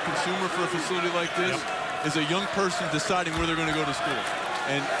ultimate consumer for a facility like this is a young person deciding where they're going to go to school.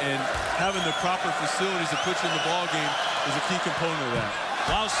 And having the proper facilities to put you in the ball game is a key component of that.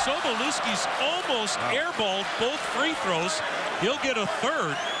 While Sobolewski's almost airballed both free throws, he'll get a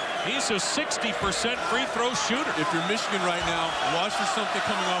third. He's a 60% free throw shooter. If you're Michigan right now, watch for something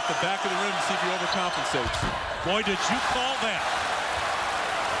coming off the back of the rim to see if he overcompensates. Boy, did you call that.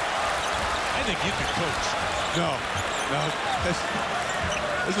 I think you can coach. No.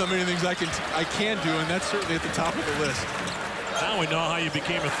 There's not many things I can do, and that's certainly at the top of the list. Now we know how you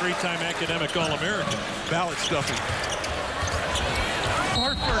became a three-time academic All-American. Ballot stuffing.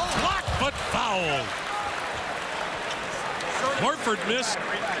 Horford blocked, but fouled. Horford missed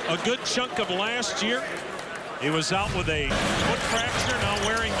a good chunk of last year. He was out with a foot fracture, now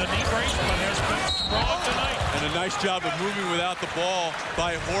wearing the knee brace, but has been strong tonight. And a nice job of moving without the ball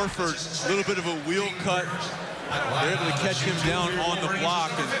by Horford. A little bit of a wheel cut. They're able to catch him down on the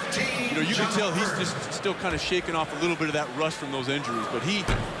block. And, you can tell he's just still kind of shaking off a little bit of that rust from those injuries. But he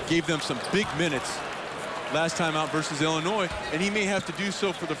gave them some big minutes last time out versus Illinois. And he may have to do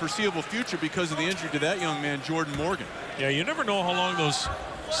so for the foreseeable future because of the injury to that young man, Jordan Morgan. Yeah, you never know how long those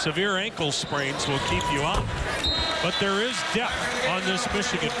severe ankle sprains will keep you out. But there is depth on this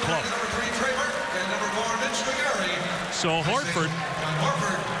Michigan club. So Horford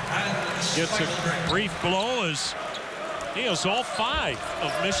gets a brief blow as he has all 5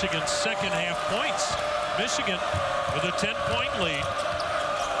 of Michigan's second half points. Michigan with a 10-point lead.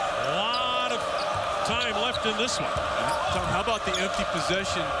 A lot of time left in this one. Tom, how about the empty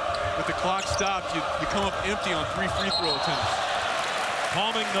possession? With the clock stopped, you come up empty on 3 free throw attempts.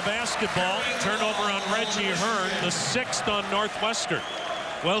 Palming the basketball, turnover on Reggie Hearn, the 6th on Northwestern.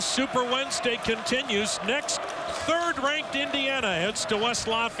 Well, Super Wednesday continues. Next, 3rd-ranked Indiana heads to West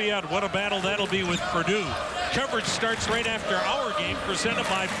Lafayette. What a battle that'll be with Purdue. Coverage starts right after our game, presented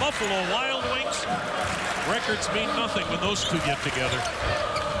by Buffalo Wild Wings. Records mean nothing when those two get together.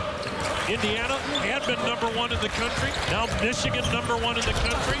 Indiana had been #1 in the country. Now Michigan #1 in the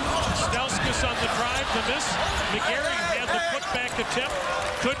country. Stauskas on the drive to miss. McGarry had the putback attempt,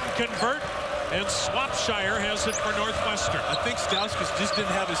 couldn't convert. And Swapshire has it for Northwestern. I think Stauskas just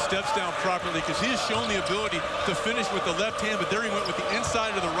didn't have his steps down properly because he has shown the ability to finish with the left hand, but there he went with the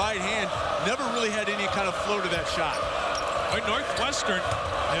inside of the right hand. Never really had any kind of flow to that shot. But Northwestern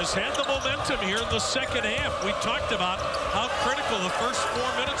has had the momentum here in the second half. We talked about how critical the first 4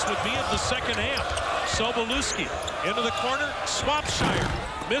 minutes would be in the second half. Sobolewski into the corner. Swapshire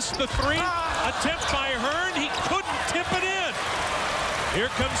missed the 3. Attempt by Hearn. He couldn't tip it in. Here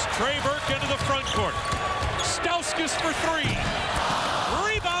comes Trey Burke into the front court. Stauskas for 3.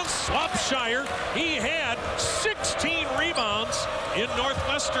 Rebound Swapshire. He had 16 rebounds in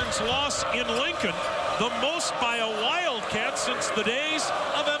Northwestern's loss in Lincoln. The most by a Wildcat since the days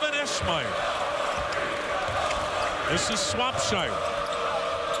of Evan Eschmeyer. This is Swapshire.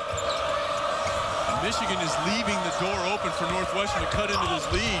 Michigan is leaving the door open for Northwestern to cut into this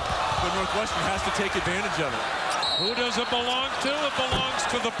lead, but Northwestern has to take advantage of it. Who does it belong to? It belongs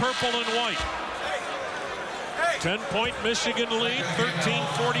to the purple and white. 10-point Michigan lead,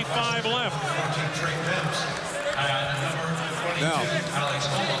 13:45 left. Now,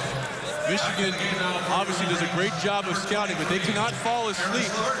 Michigan obviously does a great job of scouting, but they cannot fall asleep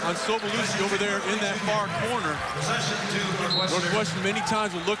on Sobolewski over there in that far corner. Northwestern many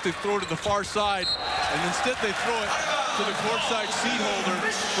times will look to throw to the far side, and instead they throw it to the courtside seat holder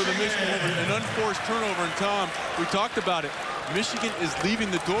for the Michigan Wolverines. An unforced turnover, and Tom, we talked about it. Michigan is leaving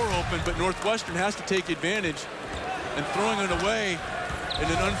the door open, but Northwestern has to take advantage, and throwing it away in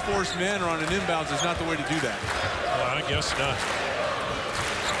an unforced manner on an inbounds is not the way to do that. Well, I guess not.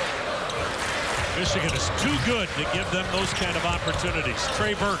 Michigan is too good to give them those kind of opportunities.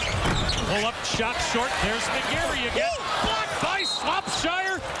 Trey Burke, pull up, shot short. There's McGarry again. Blocked by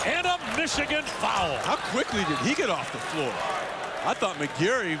Swapshire, and a Michigan foul. How quickly did he get off the floor? I thought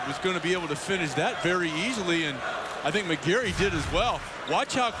McGarry was going to be able to finish that very easily, and I think McGarry did as well.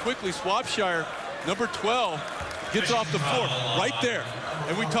 Watch how quickly Swapshire, number 12, gets off the floor right there.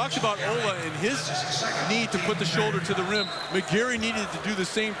 And we talked about Ola and his need to put the shoulder to the rim. McGarry needed to do the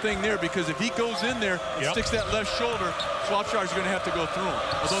same thing there, because if he goes in there and sticks that left shoulder, Swapshire's going to have to go through him.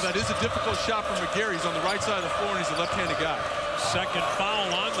 Although that is a difficult shot for McGarry. He's on the right side of the floor, and he's a left-handed guy. Second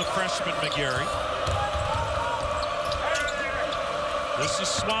foul on the freshman McGarry. This is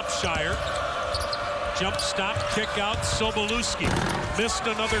Swapshire. Jump stop, kick out, Sobolewski. Missed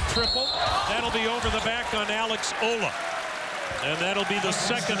another triple. That'll be over the back on Alex Ola. And that'll be the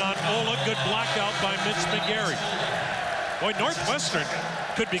second on Ola. Good blockout by Mitch McGarry. Boy, Northwestern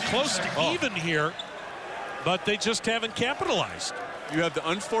could be close to even here, but they just haven't capitalized. You have the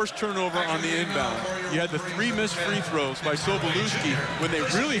unforced turnover on the inbound. You had the 3 missed free throws by Sobolewski when they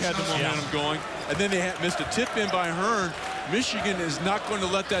really had the momentum going. And then they missed a tip in by Hearn. Michigan is not going to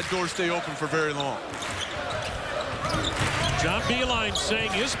let that door stay open for very long. John Beilein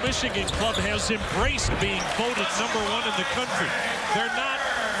saying his Michigan club has embraced being voted #1 in the country. They're not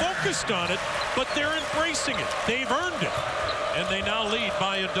focused on it, but they're embracing it. They've earned it. And they now lead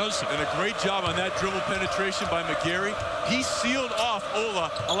by a dozen. And a great job on that dribble penetration by McGarry. He sealed off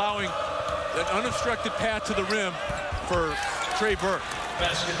Ola, allowing an unobstructed path to the rim for Trey Burke.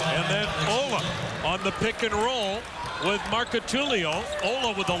 And then Ola on the pick and roll with Marcatulio.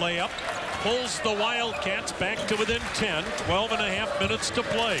 Ola with the layup. Pulls the Wildcats back to within 10. 12.5 minutes to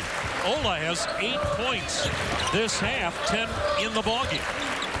play. Ola has 8 points this half, 10 in the ballgame.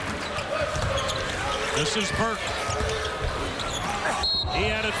 This is Burke. He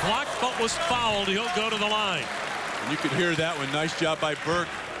had it blocked but was fouled. He'll go to the line. And you could hear that one. Nice job by Burke.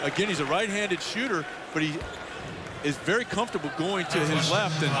 Again, he's a right-handed shooter, but he is very comfortable going to his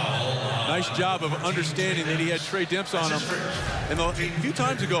left. And nice job of understanding that he had Trey Demps on him. And a few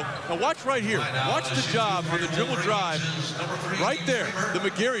times ago, now watch right here. Watch the job on the dribble drive. Right there, the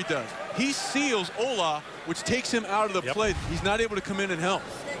McGarry does. He seals Ola, which takes him out of the play. He's not able to come in and help.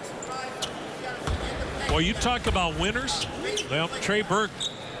 Well, you talk about winners. Well, Trey Burke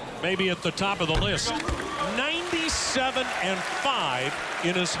maybe at the top of the list. 97-5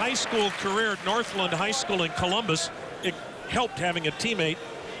 in his high school career at Northland High School in Columbus. It helped having a teammate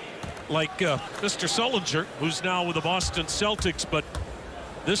like Mr. Sullinger, who's now with the Boston Celtics, but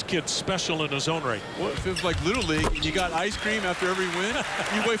this kid's special in his own right. Well, it feels like Little League, and you got ice cream after every win.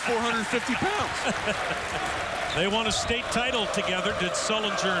 You weigh 450 pounds. They won a state title together, did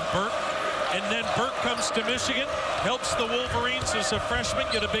Sullinger and Burke. And then Burke comes to Michigan, helps the Wolverines as a freshman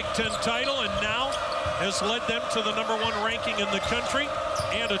get a Big Ten title, and now has led them to the #1 ranking in the country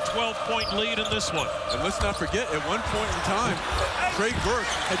and a 12-point lead in this one. And let's not forget, at one point in time, Trey Burke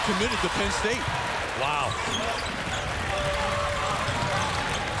had committed to Penn State. Wow.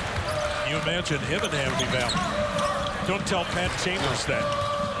 Can you imagine him in Happy Valley? Don't tell Pat Chambers that.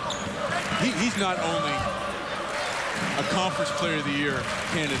 He's not only a Conference Player of the Year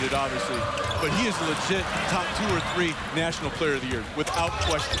candidate, obviously, but he is a legit top 2 or 3 National Player of the Year, without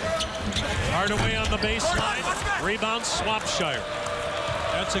question. Hardaway on the baseline. Rebound, Swapshire.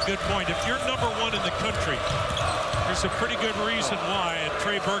 That's a good point. If you're #1 in the country, there's a pretty good reason why, and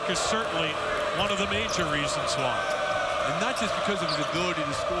Trey Burke is certainly one of the major reasons why. And not just because of his ability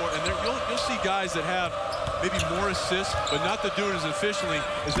to score. And you'll see guys that have maybe more assists, but not to do it as efficiently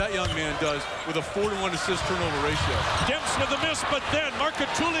as that young man does with a 4-to-1 assist turnover ratio. Demps with a miss, but then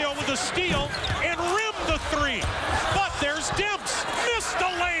Marcatulio with a steal and rimmed the 3. But there's Demps, missed a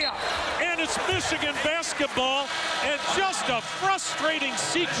layup. And it's Michigan basketball, and just a frustrating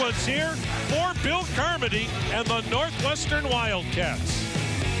sequence here for Bill Carmody and the Northwestern Wildcats.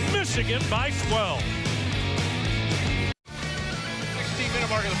 Michigan by 12. 16-minute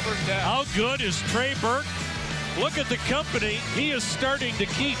mark of the first half. How good is Trey Burke? Look at the company he is starting to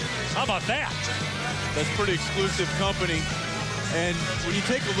keep. How about that? That's pretty exclusive company. And when you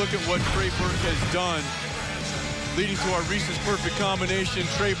take a look at what Trey Burke has done, leading to our Reese's perfect combination,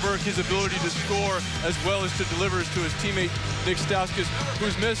 Trey Burke, his ability to score as well as to deliver to his teammate Nick Stauskas,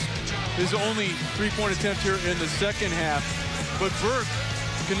 who's missed his only 3-point attempt here in the second half. But Burke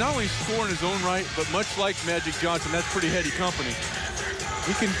can not only score in his own right, but much like Magic Johnson, that's pretty heady company.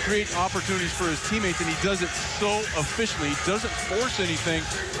 He can create opportunities for his teammates, and he does it so efficiently. He doesn't force anything,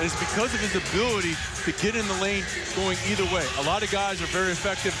 and it's because of his ability to get in the lane going either way. A lot of guys are very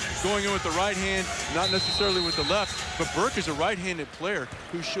effective going in with the right hand, not necessarily with the left, but Burke is a right-handed player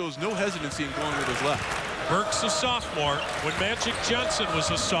who shows no hesitancy in going with his left. Burke's a sophomore. When Magic Johnson was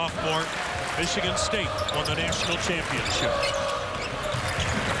a sophomore, Michigan State won the national championship.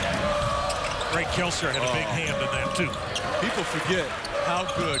 Greg Kelser had a big hand in that, too. People forget how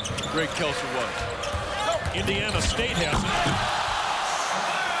good Greg Kelser was. Indiana State has it.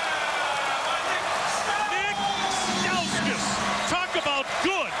 Nick Stauskas. Talk about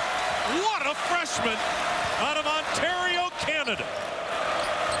good. What a freshman out of Ontario, Canada.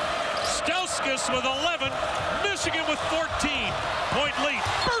 Stauskas with 11. Michigan with 14-point lead.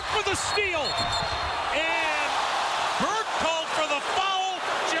 Burke with a steal. And Burke called for the foul.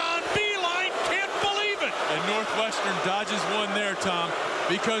 John Beilein can't believe it. And Northwestern dodges one there, Tom,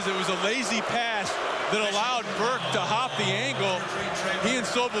 because it was a lazy pass that allowed Burke to hop the angle. He and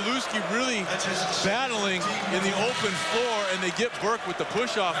Sobolewski really battling in the open floor, and they get Burke with the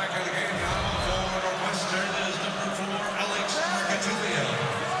push-off. Back in the game now for Northwestern is number 4, Alex Marcatulio.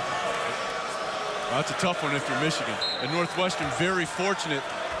 Well, that's a tough one if you're Michigan. And Northwestern very fortunate.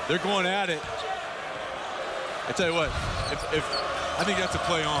 They're going at it. I tell you what, if I think that's a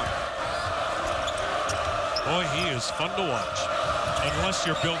play on. Boy, he is fun to watch, unless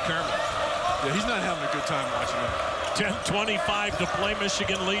you're Bill Kerman. Yeah, he's not having a good time watching him. 10:25 to play.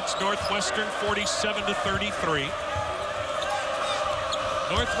 Michigan leads Northwestern 47-33.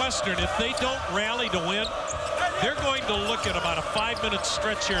 Northwestern, if they don't rally to win, they're going to look at about a 5-minute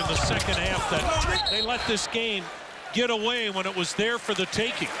stretch here in the second half that they let this game get away when it was there for the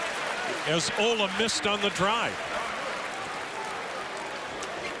taking, as Ola missed on the drive.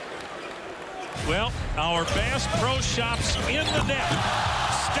 Well, our Bass Pro Shops in the net.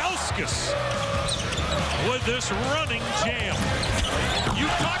 Stauskas with this running jam. You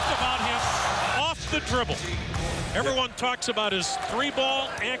talked about him off the dribble. Everyone talks about his 3-ball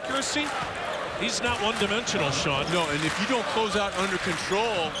accuracy. He's not one-dimensional, Sean. No, and if you don't close out under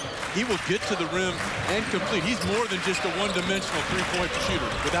control, he will get to the rim and complete. He's more than just a one-dimensional three-point shooter,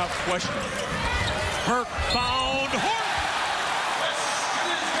 without question. Burke found Horford.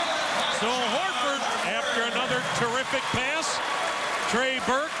 So Horford, after another terrific pass, Trey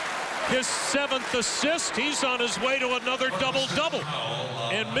Burke, his 7th assist. He's on his way to another double-double.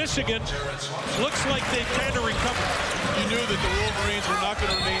 And Michigan looks like they kind of recovered. You knew that the Wolverines were not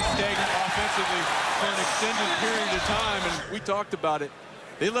going to remain stagnant offensively for an extended period of time, and we talked about it.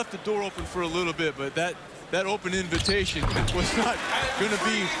 They left the door open for a little bit, but that open invitation was not going to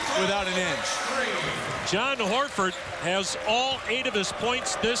be without an end. John Horford has all 8 of his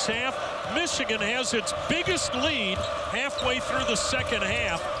points this half. Michigan has its biggest lead halfway through the second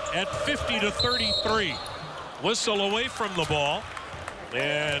half at 50-33. Whistle away from the ball,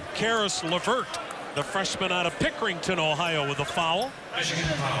 and Karis LeVert, the freshman out of Pickerington, Ohio, with a foul. Michigan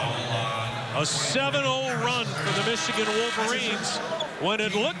foul. A 7-0 run for the Michigan Wolverines when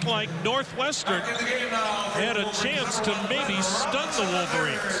it looked like Northwestern had a chance to maybe stun the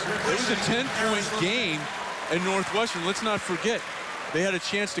Wolverines. It was a 10-point game in Northwestern. Let's not forget, they had a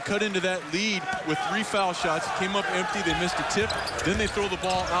chance to cut into that lead with 3 foul shots. It came up empty. They missed a tip. Then they throw the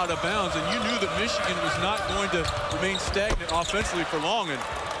ball out of bounds. And you knew that Michigan was not going to remain stagnant offensively for long. And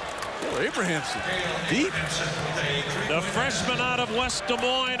Abrahamson, deep. The freshman out of West Des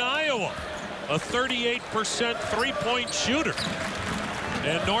Moines, Iowa, a 38% three-point shooter.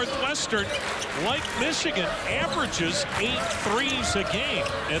 And Northwestern, like Michigan, averages 8 threes a game.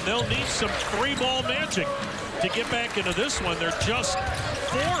 And they'll need some 3-ball magic to get back into this one. They're just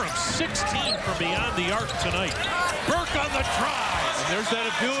 4 of 16 from beyond the arc tonight. Burke on the drive. And there's that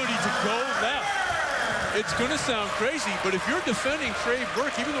ability to go left. It's going to sound crazy, but if you're defending Trey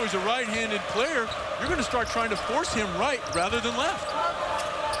Burke, even though he's a right-handed player, you're going to start trying to force him right rather than left.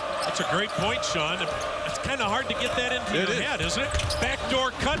 That's a great point, Sean. It's kind of hard to get that into your head, isn't it?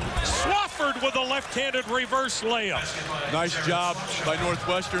 Backdoor cut. Swafford with a left-handed reverse layup. Nice job by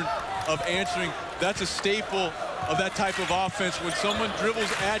Northwestern of answering. That's a staple of that type of offense. When someone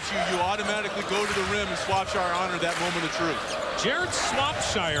dribbles at you, you automatically go to the rim, and Swapshire honored that moment of truth. Jared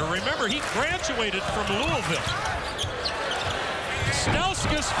Swapshire, remember, he graduated from Louisville.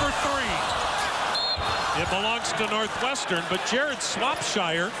 Stauskas for 3. It belongs to Northwestern, but Jared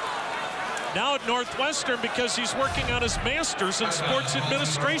Swapshire now at Northwestern because he's working on his master's in sports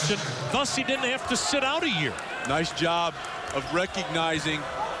administration. Thus, he didn't have to sit out a year. Nice job of recognizing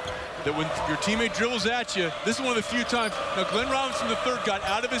that when your teammate dribbles at you, this is one of the few times. Now, Glenn Robinson III got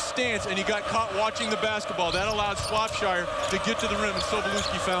out of his stance, and he got caught watching the basketball. That allowed Swapshire to get to the rim, and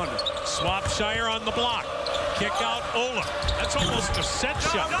Sobolewski found it. Swapshire on the block. Kick out Ola. That's almost a set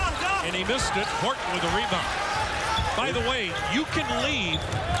shot, and he missed it. Horton with a rebound. By the way, you can leave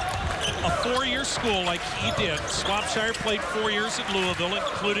a 4-year school like he did. Swapshire played 4 years at Louisville,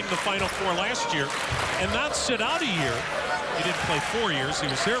 including the Final Four last year, and not sit out a year. He didn't play 4 years. He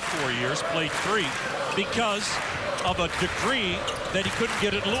was there 4 years, played 3, because of a degree that he couldn't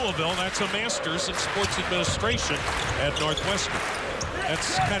get at Louisville. That's a master's in sports administration at Northwestern.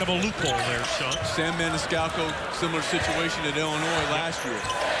 That's kind of a loophole there, Sean. Sam Maniscalco, similar situation at Illinois last year.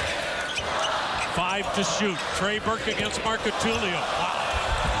 5 to shoot. Trey Burke against Marcatulio. Wow.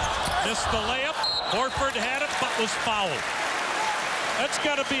 Missed the layup. Horford had it, but was fouled. That's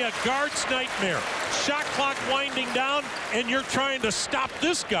got to be a guard's nightmare. Shot clock winding down, and you're trying to stop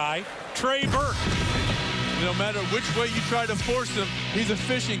this guy, Trey Burke. No matter which way you try to force him, he's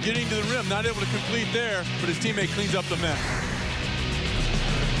efficient getting to the rim, not able to complete there, but his teammate cleans up the mess.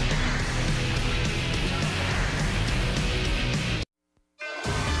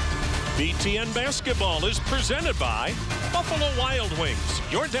 BTN Basketball is presented by Buffalo Wild Wings,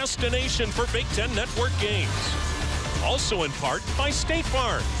 your destination for Big Ten Network games. Also in part by State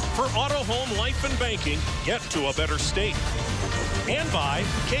Farm. For auto, home, life, and banking, get to a better state. And by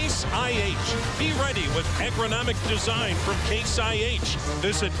Case IH. Be ready with agronomic design from Case IH.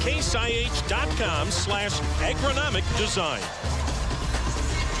 Visit caseih.com/agronomic design.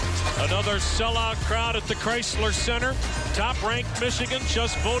 Another sellout crowd at the Chrysler Center. Top-ranked Michigan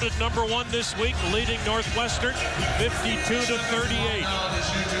just voted #1 this week, leading Northwestern 52-38.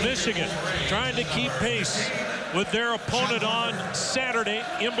 Michigan trying to keep pace with their opponent on Saturday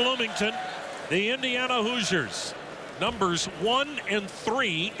in Bloomington, the Indiana Hoosiers, numbers 1 and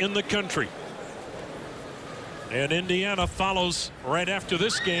 3 in the country. And Indiana follows right after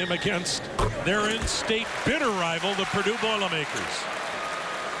this game against their in-state bitter rival, the Purdue Boilermakers.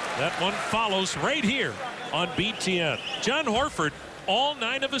 That one follows right here on BTN. John Horford, all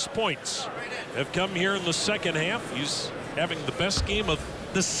 9 of his points have come here in the second half. He's having the best game of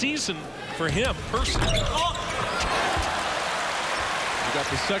the season for him personally. You got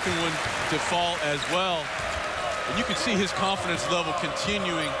the second one to fall as well. And you can see his confidence level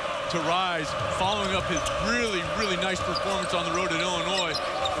continuing to rise, following up his really, really nice performance on the road at Illinois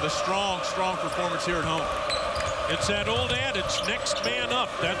with a strong, strong performance here at home. It's that old adage, next man up.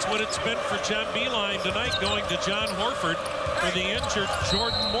 That's what it's been for John Beilein tonight, going to John Horford for the injured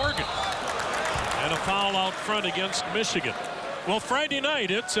Jordan Morgan. And a foul out front against Michigan. Well, Friday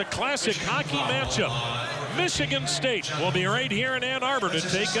night, it's a classic hockey matchup. Michigan State will be right here in Ann Arbor to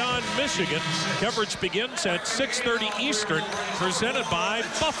take on Michigan. Coverage begins at 6:30 Eastern, presented by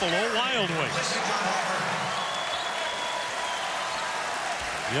Buffalo Wild Wings.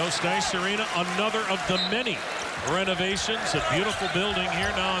 Yost Ice Arena, another of the many renovations. A beautiful building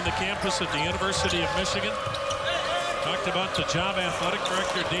here now on the campus at the University of Michigan. Talked about the job athletic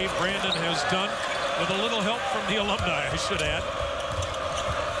director Dave Brandon has done, with a little help from the alumni, I should add.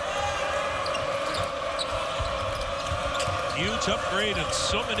 Huge upgrade in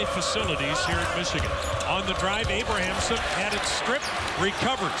so many facilities here at Michigan. On the drive, Abrahamson had it stripped,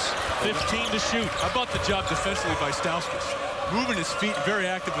 recovers, 15 to shoot. How about the job defensively by Stauskas? Moving his feet, very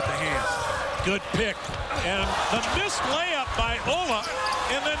active with the hands. Good pick. And the missed layup by Ola,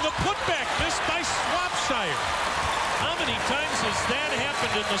 and then the putback missed by Swapshire. How many times has that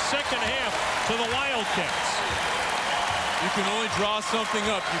happened in the second half to the Wildcats? You can only draw something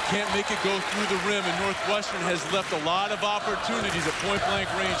up. You can't make it go through the rim, and Northwestern has left a lot of opportunities at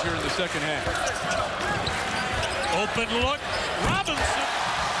point-blank range here in the second half. Open look, Robinson.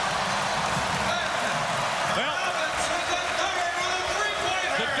 Well,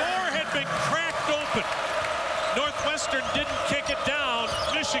 the door had been cracked open. Northwestern didn't kick it down.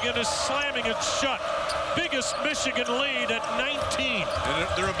 Michigan is slamming it shut. Biggest Michigan lead at 19. And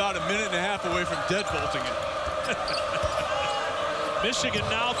they're about a minute and a half away from deadbolting it. Michigan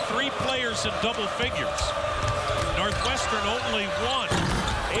now 3 players in double figures. Northwestern only 1.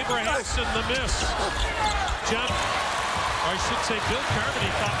 Abrahamson the miss. John, or I should say Bill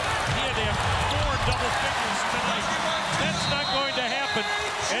Carmody thought he had to have 4 double figures tonight. That's not going to happen,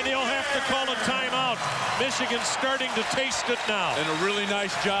 and he'll have to call a timeout. Michigan's starting to taste it now. And a really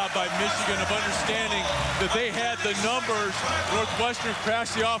nice job by Michigan of understanding that they had the numbers. Northwestern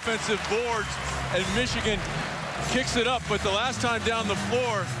crashed the offensive boards, and Michigan kicks it up. But the last time down the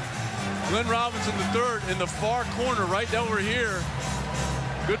floor, Glenn Robinson III in the far corner right over here.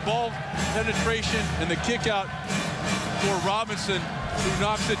 Good ball penetration and the kick out for Robinson, who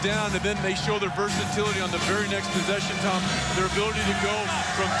knocks it down, and then they show their versatility on the very next possession, Tom. Their ability to go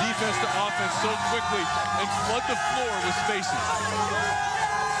from defense to offense so quickly and flood the floor with spaces.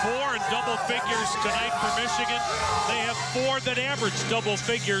 4 in double figures tonight for Michigan. They have 4 that average double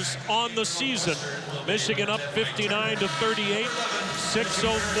figures on the season. Michigan up 59-38,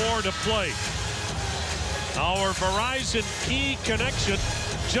 6:04 to play. Our Verizon Key connection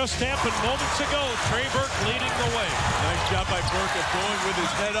just happened moments ago. Trey Burke leading the way. Nice job by Burke of going with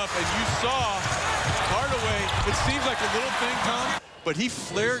his head up, and you saw Hardaway. It seems like a little thing, Tom, but he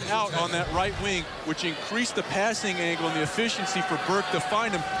flared out on that right wing, which increased the passing angle and the efficiency for Burke to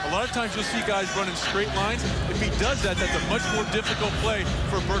find him. A lot of times you'll see guys running straight lines. If he does that, that's a much more difficult play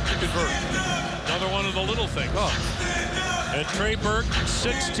for Burke to convert. Another one of the little things. Oh. And Trey Burke,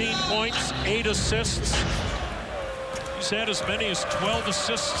 16 points, 8 assists. He's had as many as 12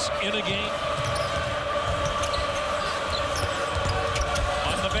 assists in a game.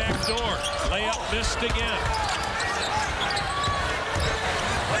 On the back door, layup missed again.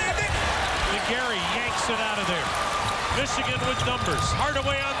 McGarry yanks it out of there. Michigan with numbers.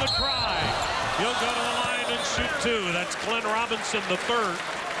 Hardaway on the drive. He'll go to the line and shoot 2. That's Glenn Robinson III.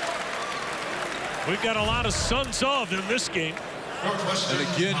 We've got a lot of sons of in this game. And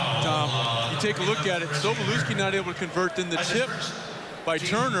again, Tom, you take a look at it. Sobolewski not able to convert. Then the tip by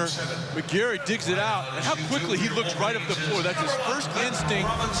Turner. McGarry digs it out. And how quickly he looks right up the floor. That's his first instinct.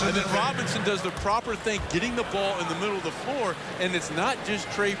 And then Robinson does the proper thing, getting the ball in the middle of the floor. And it's not just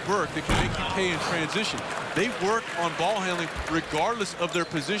Trey Burke that can make you pay in transition. They work on ball handling regardless of their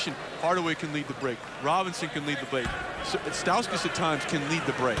position. Hardaway can lead the break. Robinson can lead the break. Stauskas at times can lead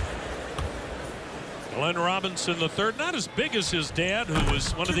the break. Glenn Robinson III, not as big as his dad, who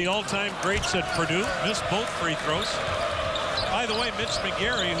was one of the all-time greats at Purdue, missed both free throws. By the way, Mitch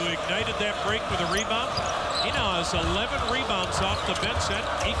McGarry, who ignited that break with a rebound, he now has 11 rebounds off the bench.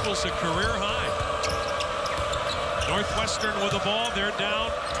 That equals a career high. Northwestern with the ball. They're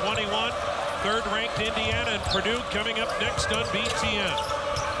down 21. Third-ranked Indiana and Purdue coming up next on BTN.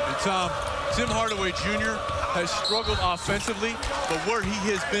 And Tom, Tim Hardaway Jr. has struggled offensively, but where he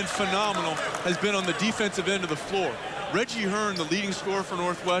has been phenomenal has been on the defensive end of the floor. Reggie Hearn, the leading scorer for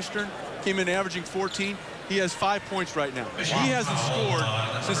Northwestern, came in averaging 14. He has 5 points right now. He hasn't scored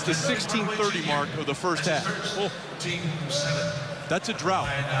since the 16:30 mark of the first half. Oh, that's a drought.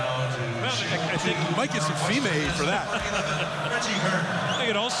 Well, I think you might get some FEMA aid for that. I think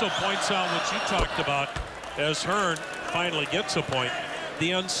it also points out what you talked about as Hearn finally gets a point.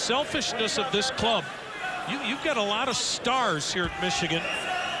 The unselfishness of this club. You've got a lot of stars here at Michigan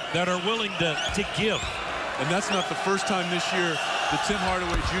that are willing to give. And that's not the first time this year that Tim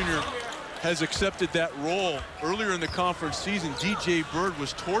Hardaway Jr. has accepted that role. Earlier in the conference season, DJ Bird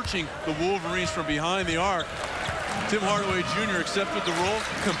was torching the Wolverines from behind the arc. Tim Hardaway Jr. accepted the role,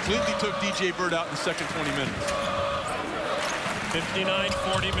 completely took DJ Bird out in the second 20 minutes.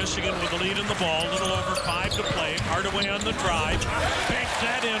 59-40 Michigan with the lead in the ball. A little over 5 to play. Hardaway on the drive. Banked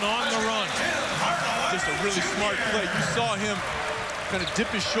that in on the run. Just a really smart play. You saw him kind of dip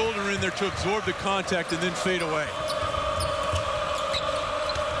his shoulder in there to absorb the contact and then fade away.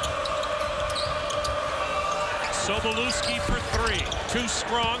 Sobolewski for 3. Too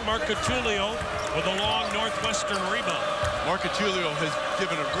strong. Marcatulio with a long Northwestern rebound. Marcatulio has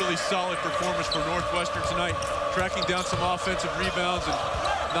given a really solid performance for Northwestern tonight, tracking down some offensive rebounds and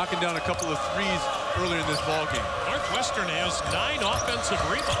knocking down a couple of threes earlier in this ball game. Northwestern has 9 offensive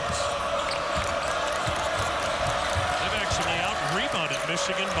rebounds. They've actually out-rebounded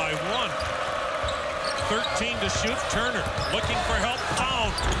Michigan by 1. 13 to shoot. Turner looking for help.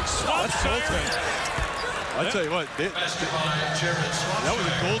 Pound. Swap. I tell you what, that was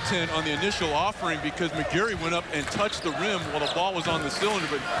a goaltend on the initial offering because McGarry went up and touched the rim while the ball was on the cylinder,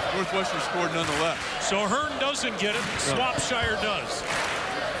 but Northwestern scored nonetheless. So Hearn doesn't get it. Swapshire does.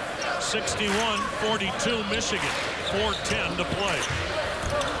 61-42 Michigan. 4:10 to play.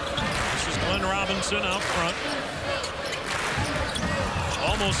 This is Glenn Robinson out front.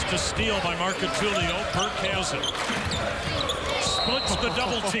 Almost a steal by Marcatulio. Burke has it. Splits the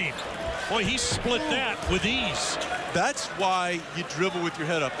double team. Boy, he split that with ease. That's why you dribble with your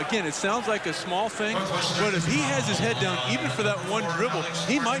head up. Again, it sounds like a small thing, but if he has his head down, even for that one dribble,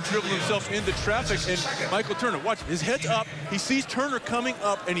 he might dribble himself into traffic. And Michael Turner, watch, his head's up. He sees Turner coming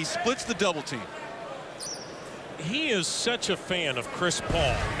up, and he splits the double team. He is such a fan of Chris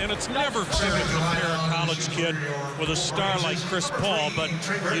Paul, and it's never fair to compare a college kid with a star like Chris Paul, but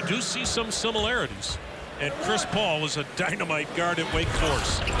you do see some similarities. And Chris Paul was a dynamite guard at Wake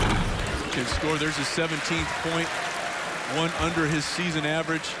Forest. Can score. There's his 17th point, 1 under his season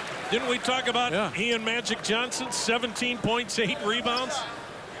average. Didn't we talk about he and Magic Johnson? 17 points, 8 rebounds.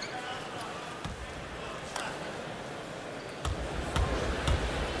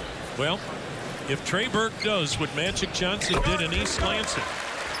 Well, if Trey Burke does what Magic Johnson did in East Lansing,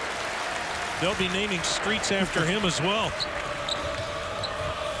 they'll be naming streets after him as well.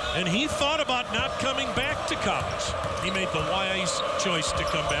 And he thought about not coming back to college. He made the wise choice to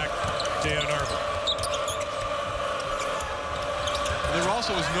come back to Ann Arbor. There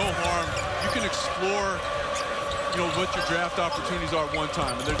also is no harm. You can explore, what your draft opportunities are at one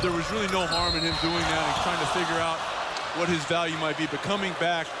time. And there was really no harm in him doing that and trying to figure out what his value might be. But coming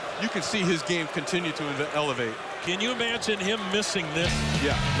back, you can see his game continue to elevate. Can you imagine him missing this?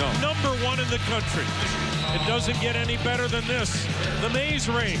 Yeah, no. #1 in the country. It doesn't get any better than this. The Maze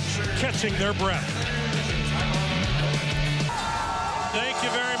Range catching their breath. Thank you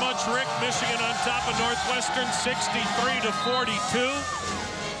very much, Rick. Michigan on top of Northwestern, 63-42.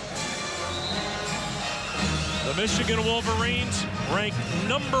 The Michigan Wolverines ranked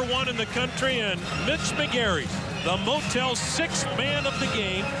 #1 in the country, and Mitch McGarry, the Motel 6th man of the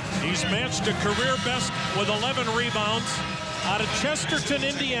game. He's matched a career best with 11 rebounds out of Chesterton,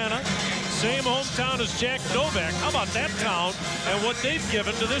 Indiana. Same hometown as Jack Novak. How about that town and what they've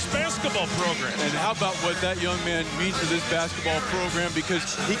given to this basketball program? And how about what that young man means to this basketball program, because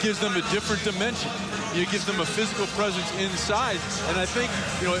he gives them a different dimension. He gives them a physical presence inside. And I think,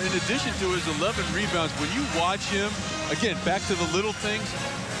 you know, in addition to his 11 rebounds, when you watch him, again, back to the little things,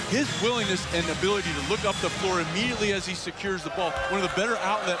 his willingness and ability to look up the floor immediately as he secures the ball, one of the better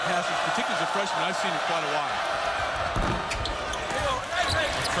outlet passes, particularly as a freshman, I've seen in quite a while.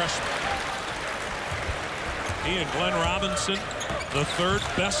 Freshman. He and Glenn Robinson, the third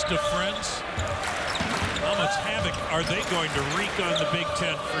best of friends. How much havoc are they going to wreak on the Big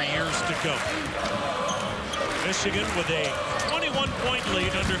Ten for years to come? Michigan with a 21-point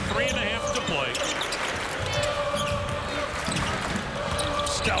lead under 3.5 to play.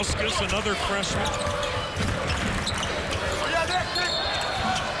 Stauskas, another freshman.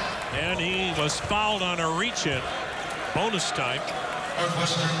 And he was fouled on a reach-in. Bonus time.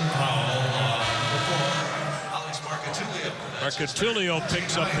 Northwestern foul before Alex Marcatilio. Marcatilio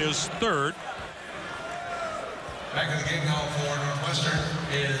picks up his third. Back in the game now for Northwestern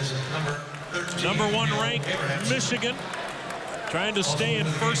is number 13. Number 1 ranked Michigan, trying to stay in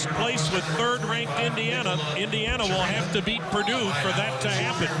first place with third-ranked Indiana. Indiana will have to beat Purdue for that to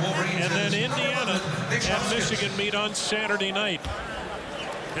happen. And then Indiana and Michigan meet on Saturday night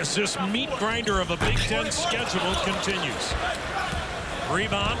as this meat grinder of a Big Ten schedule continues.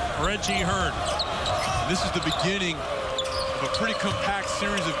 Rebound, Reggie Hearn. This is the beginning of a pretty compact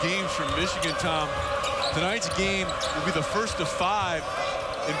series of games from Michigan, Tom. Tonight's game will be the first of 5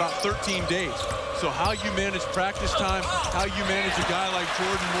 in about 13 days. So how you manage practice time, how you manage a guy like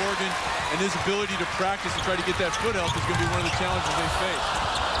Jordan Morgan, and his ability to practice and try to get that foot health is going to be one of the challenges they face.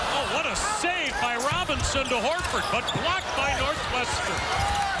 Oh, what a save by Robinson to Horford, but blocked by Northwestern.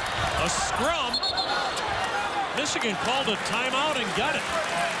 A scrum. Michigan called a timeout and got it.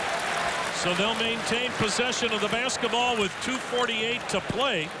 So they'll maintain possession of the basketball with 2:48 to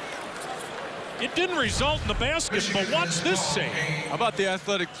play. It didn't result in the basket, but watch this save. How about the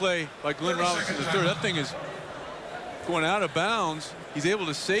athletic play by Glenn Robinson III? That thing is going out of bounds. He's able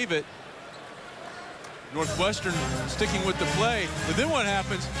to save it. Northwestern sticking with the play. But then what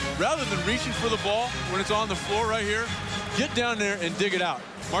happens, rather than reaching for the ball when it's on the floor right here, get down there and dig it out.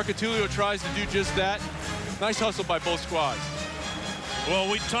 Marcatilio tries to do just that. Nice hustle by both squads. Well,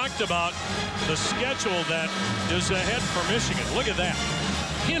 we talked about the schedule that is ahead for Michigan. Look at that.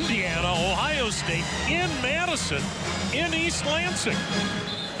 Indiana, Ohio State, in Madison, in East Lansing,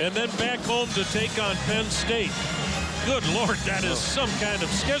 and then back home to take on Penn State. Good Lord, that is some kind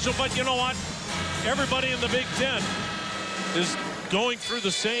of schedule. But you know what? Everybody in the Big Ten is going through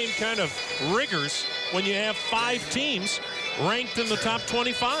the same kind of rigors when you have 5 teams ranked in the top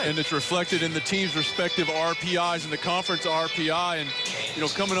 25. And it's reflected in the team's respective RPIs and the conference RPI. And, you know,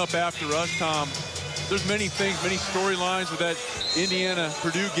 coming up after us, Tom, there's many things, many storylines with that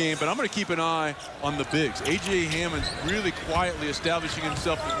Indiana-Purdue game, but I'm going to keep an eye on the bigs. A.J. Hammond's really quietly establishing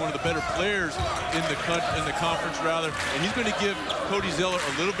himself as one of the better players in the conference, and he's going to give Cody Zeller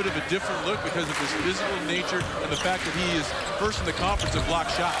a little bit of a different look because of his physical nature and the fact that he is first in the conference in block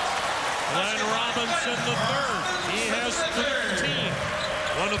shots. Glenn Robinson III. He has 13.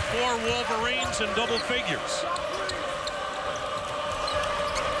 One of 4 Wolverines in double figures.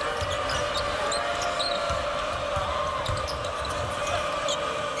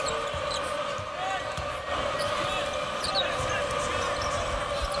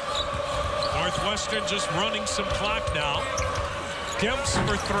 Northwestern just running some clock now. Kemps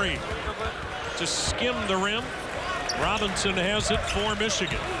for 3. Just skimmed the rim. Robinson has it for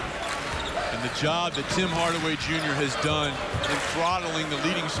Michigan. And the job that Tim Hardaway Jr. has done in throttling the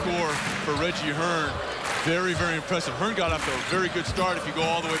leading scorer for Reggie Hearn, very, very impressive. Hearn got off to a very good start if you go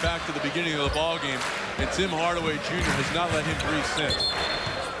all the way back to the beginning of the ball game, and Tim Hardaway Jr. has not let him breathe since.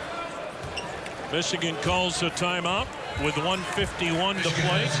 Michigan calls a timeout with 1:51 to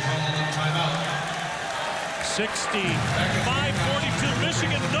play. 65-42.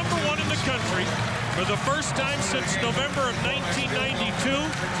 Michigan #1 in the country for the first time since November of 1992.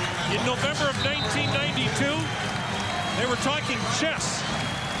 In November of 1992, they were talking chess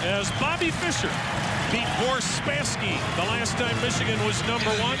as Bobby Fischer beat Boris Spassky the last time Michigan was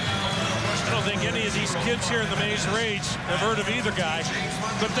 #1. I don't think any of these kids here in the Maze Rage have heard of either guy,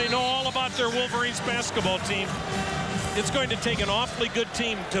 but they know all about their Wolverines basketball team. It's going to take an awfully good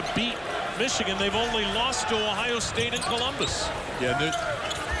team to beat Michigan. They've only lost to Ohio State and Columbus. Yeah,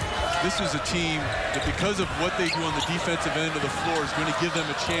 this is a team that, because of what they do on the defensive end of the floor, is going to give them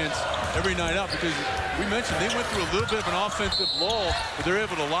a chance every night out, because we mentioned they went through a little bit of an offensive lull, but they're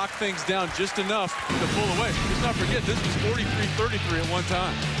able to lock things down just enough to pull away. Let's not forget, this was 43-33 at one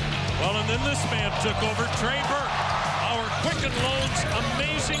time. Well, and then this man took over, Trey Burke. Our Quicken Loans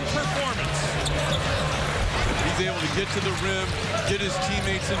amazing performance. He's able to get to the rim, get his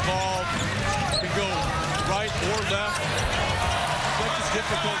teammates involved, can go right or left. Such a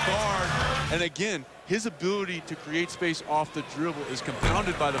difficult guard. And again, his ability to create space off the dribble is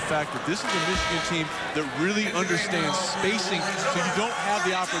compounded by the fact that this is a Michigan team that really understands spacing, so you don't have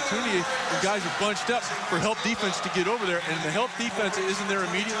the opportunity when guys are bunched up for help defense to get over there. And the help defense isn't there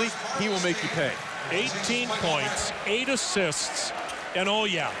immediately, he will make you pay. 18 points, 8 assists, and oh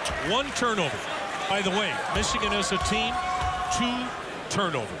yeah, 1 turnover. By the way, Michigan as a team, 2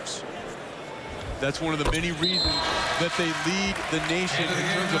 turnovers. That's one of the many reasons that they lead the nation in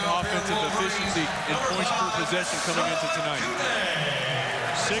terms of offensive efficiency and points per possession coming into tonight.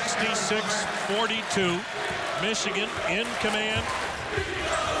 66-42, Michigan in command.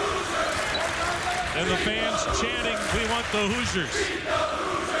 And the fans chanting, "We want the Hoosiers."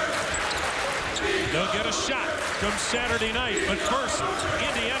 They'll get a shot come Saturday night. But first,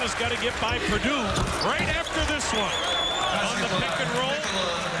 Indiana's got to get by Purdue right after this one. On the pick and roll,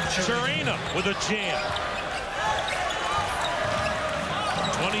 Cherena with a jam.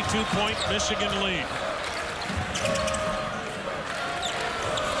 22-point Michigan lead.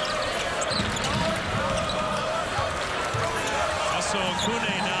 Also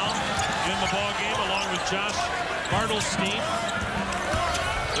Okune now in the ball game along with Josh Bartelstein.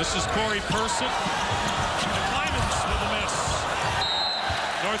 This is Corey Person. Climans with a miss.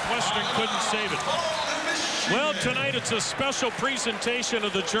 Northwestern couldn't save it. Well, tonight it's a special presentation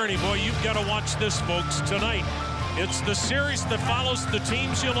of the Journey. Boy, you've got to watch this, folks, tonight. It's the series that follows the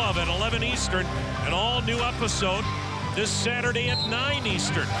teams you love at 11 Eastern, an all-new episode this Saturday at 9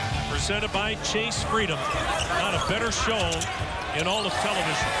 Eastern, presented by Chase Freedom. Not a better show in all of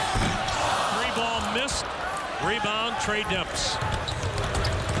television. 3-ball missed. Rebound, Trey Demps.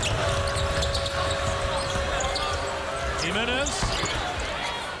 Jimenez.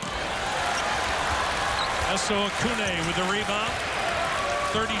 Eso Okune with the rebound.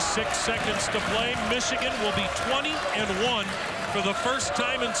 36 seconds to play. Michigan will be 20-1 for the first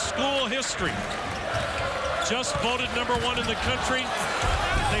time in school history. Just voted #1 in the country.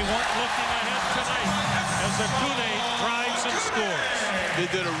 They weren't looking ahead tonight as Okune drives and scores. They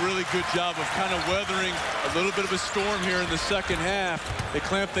did a really good job of kind of weathering a little bit of a storm here in the second half. They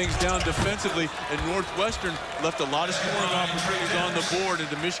clamped things down defensively, and Northwestern left a lot of scoring opportunities on the board. And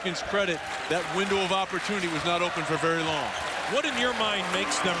to Michigan's credit, that window of opportunity was not open for very long. What in your mind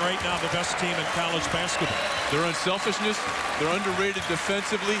makes them right now the best team in college basketball? Their unselfishness, they're underrated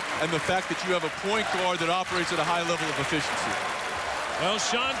defensively, and the fact that you have a point guard that operates at a high level of efficiency. Well,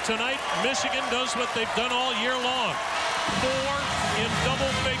 Sean, tonight Michigan does what they've done all year long. 4 in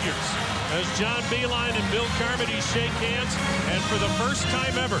double figures as John Beilein and Bill Carmody shake hands. And for the first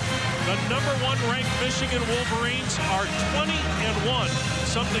time ever, the #1 ranked Michigan Wolverines are 20-1,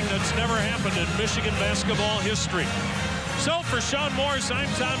 something that's never happened in Michigan basketball history. So for Sean Morris,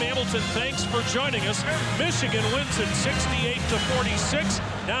 I'm Tom Hamilton. Thanks for joining us. Michigan wins at 68-46.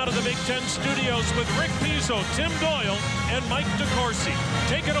 Now to the Big Ten studios with Rick Pizzo, Tim Doyle, and Mike DeCourcy.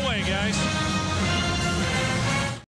 Take it away, guys.